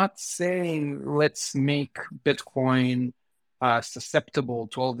approaches. I'm not saying let's make Bitcoin susceptible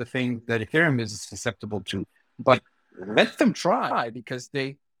to all the things that Ethereum is susceptible to, but let them try, because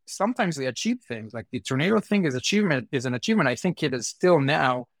sometimes they achieve things. Like the tornado thing is an achievement. I think it is still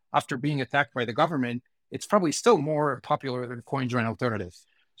now, after being attacked by the government, it's probably still more popular than CoinJoin alternatives.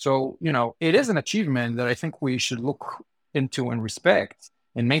 So, it is an achievement that I think we should look into and respect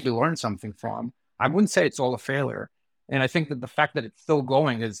and maybe learn something from. I wouldn't say it's all a failure. And I think that the fact that it's still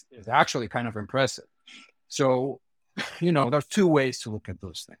going is actually kind of impressive. So, there's two ways to look at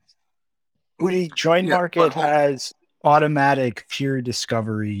those things. Udi, Join Market has automatic peer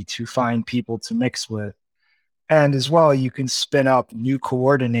discovery to find people to mix with. And as well, you can spin up new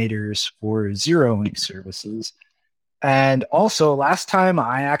coordinators for zeroing services. And also, last time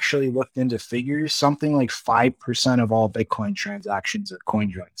I actually looked into figures, something like 5% of all Bitcoin transactions are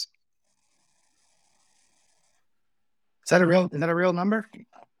CoinJoins. Is that a real number?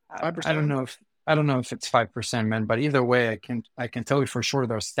 5%? I don't know if it's 5%, man, but either way, I can tell you for sure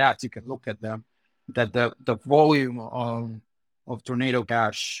there are stats, you can look at them, that the volume of Tornado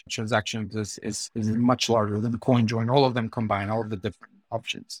Cash transactions is much larger than the CoinJoin, all of them combined, all of the different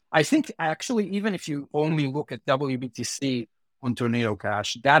options. I think actually, even if you only look at WBTC on Tornado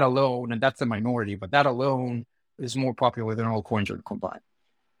Cash, that alone, and that's the minority, but that alone is more popular than all CoinJoin combined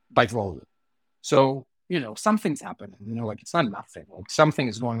by volume. So, something's happening, like it's not nothing, like something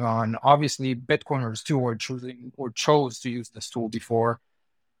is going on. Obviously, Bitcoiners too chose to use this tool before.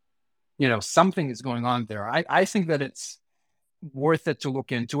 Something is going on there. I think that it's worth it to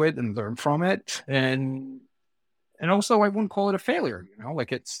look into it and learn from it. And also, I wouldn't call it a failure,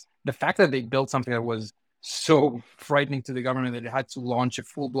 like it's the fact that they built something that was so frightening to the government that it had to launch a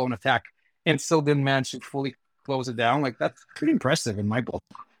full-blown attack and still didn't manage to fully close it down. Like, that's pretty impressive in my book.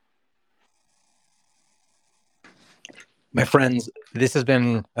 My friends, this has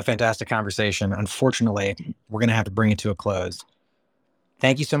been a fantastic conversation. Unfortunately, we're going to have to bring it to a close.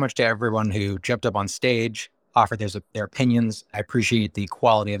 Thank you so much to everyone who jumped up on stage, offered their opinions. I appreciate the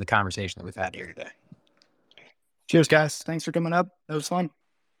quality of the conversation that we've had here today. Cheers, guys. Thanks for coming up. That was fun.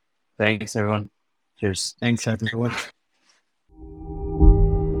 Thanks, everyone. Cheers. Thanks, everyone.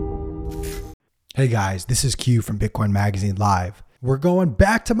 Hey guys, this is Q from Bitcoin Magazine Live. We're going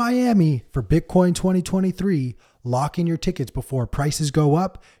back to Miami for Bitcoin 2023. Lock in your tickets before prices go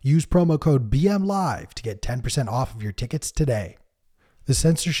up. Use promo code BMLive to get 10% off of your tickets today. The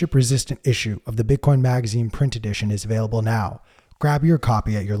censorship-resistant issue of the Bitcoin Magazine print edition is available now. Grab your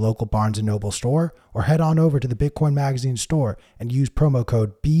copy at your local Barnes & Noble store or head on over to the Bitcoin Magazine store and use promo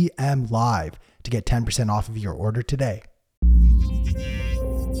code BMLive to get 10% off of your order today.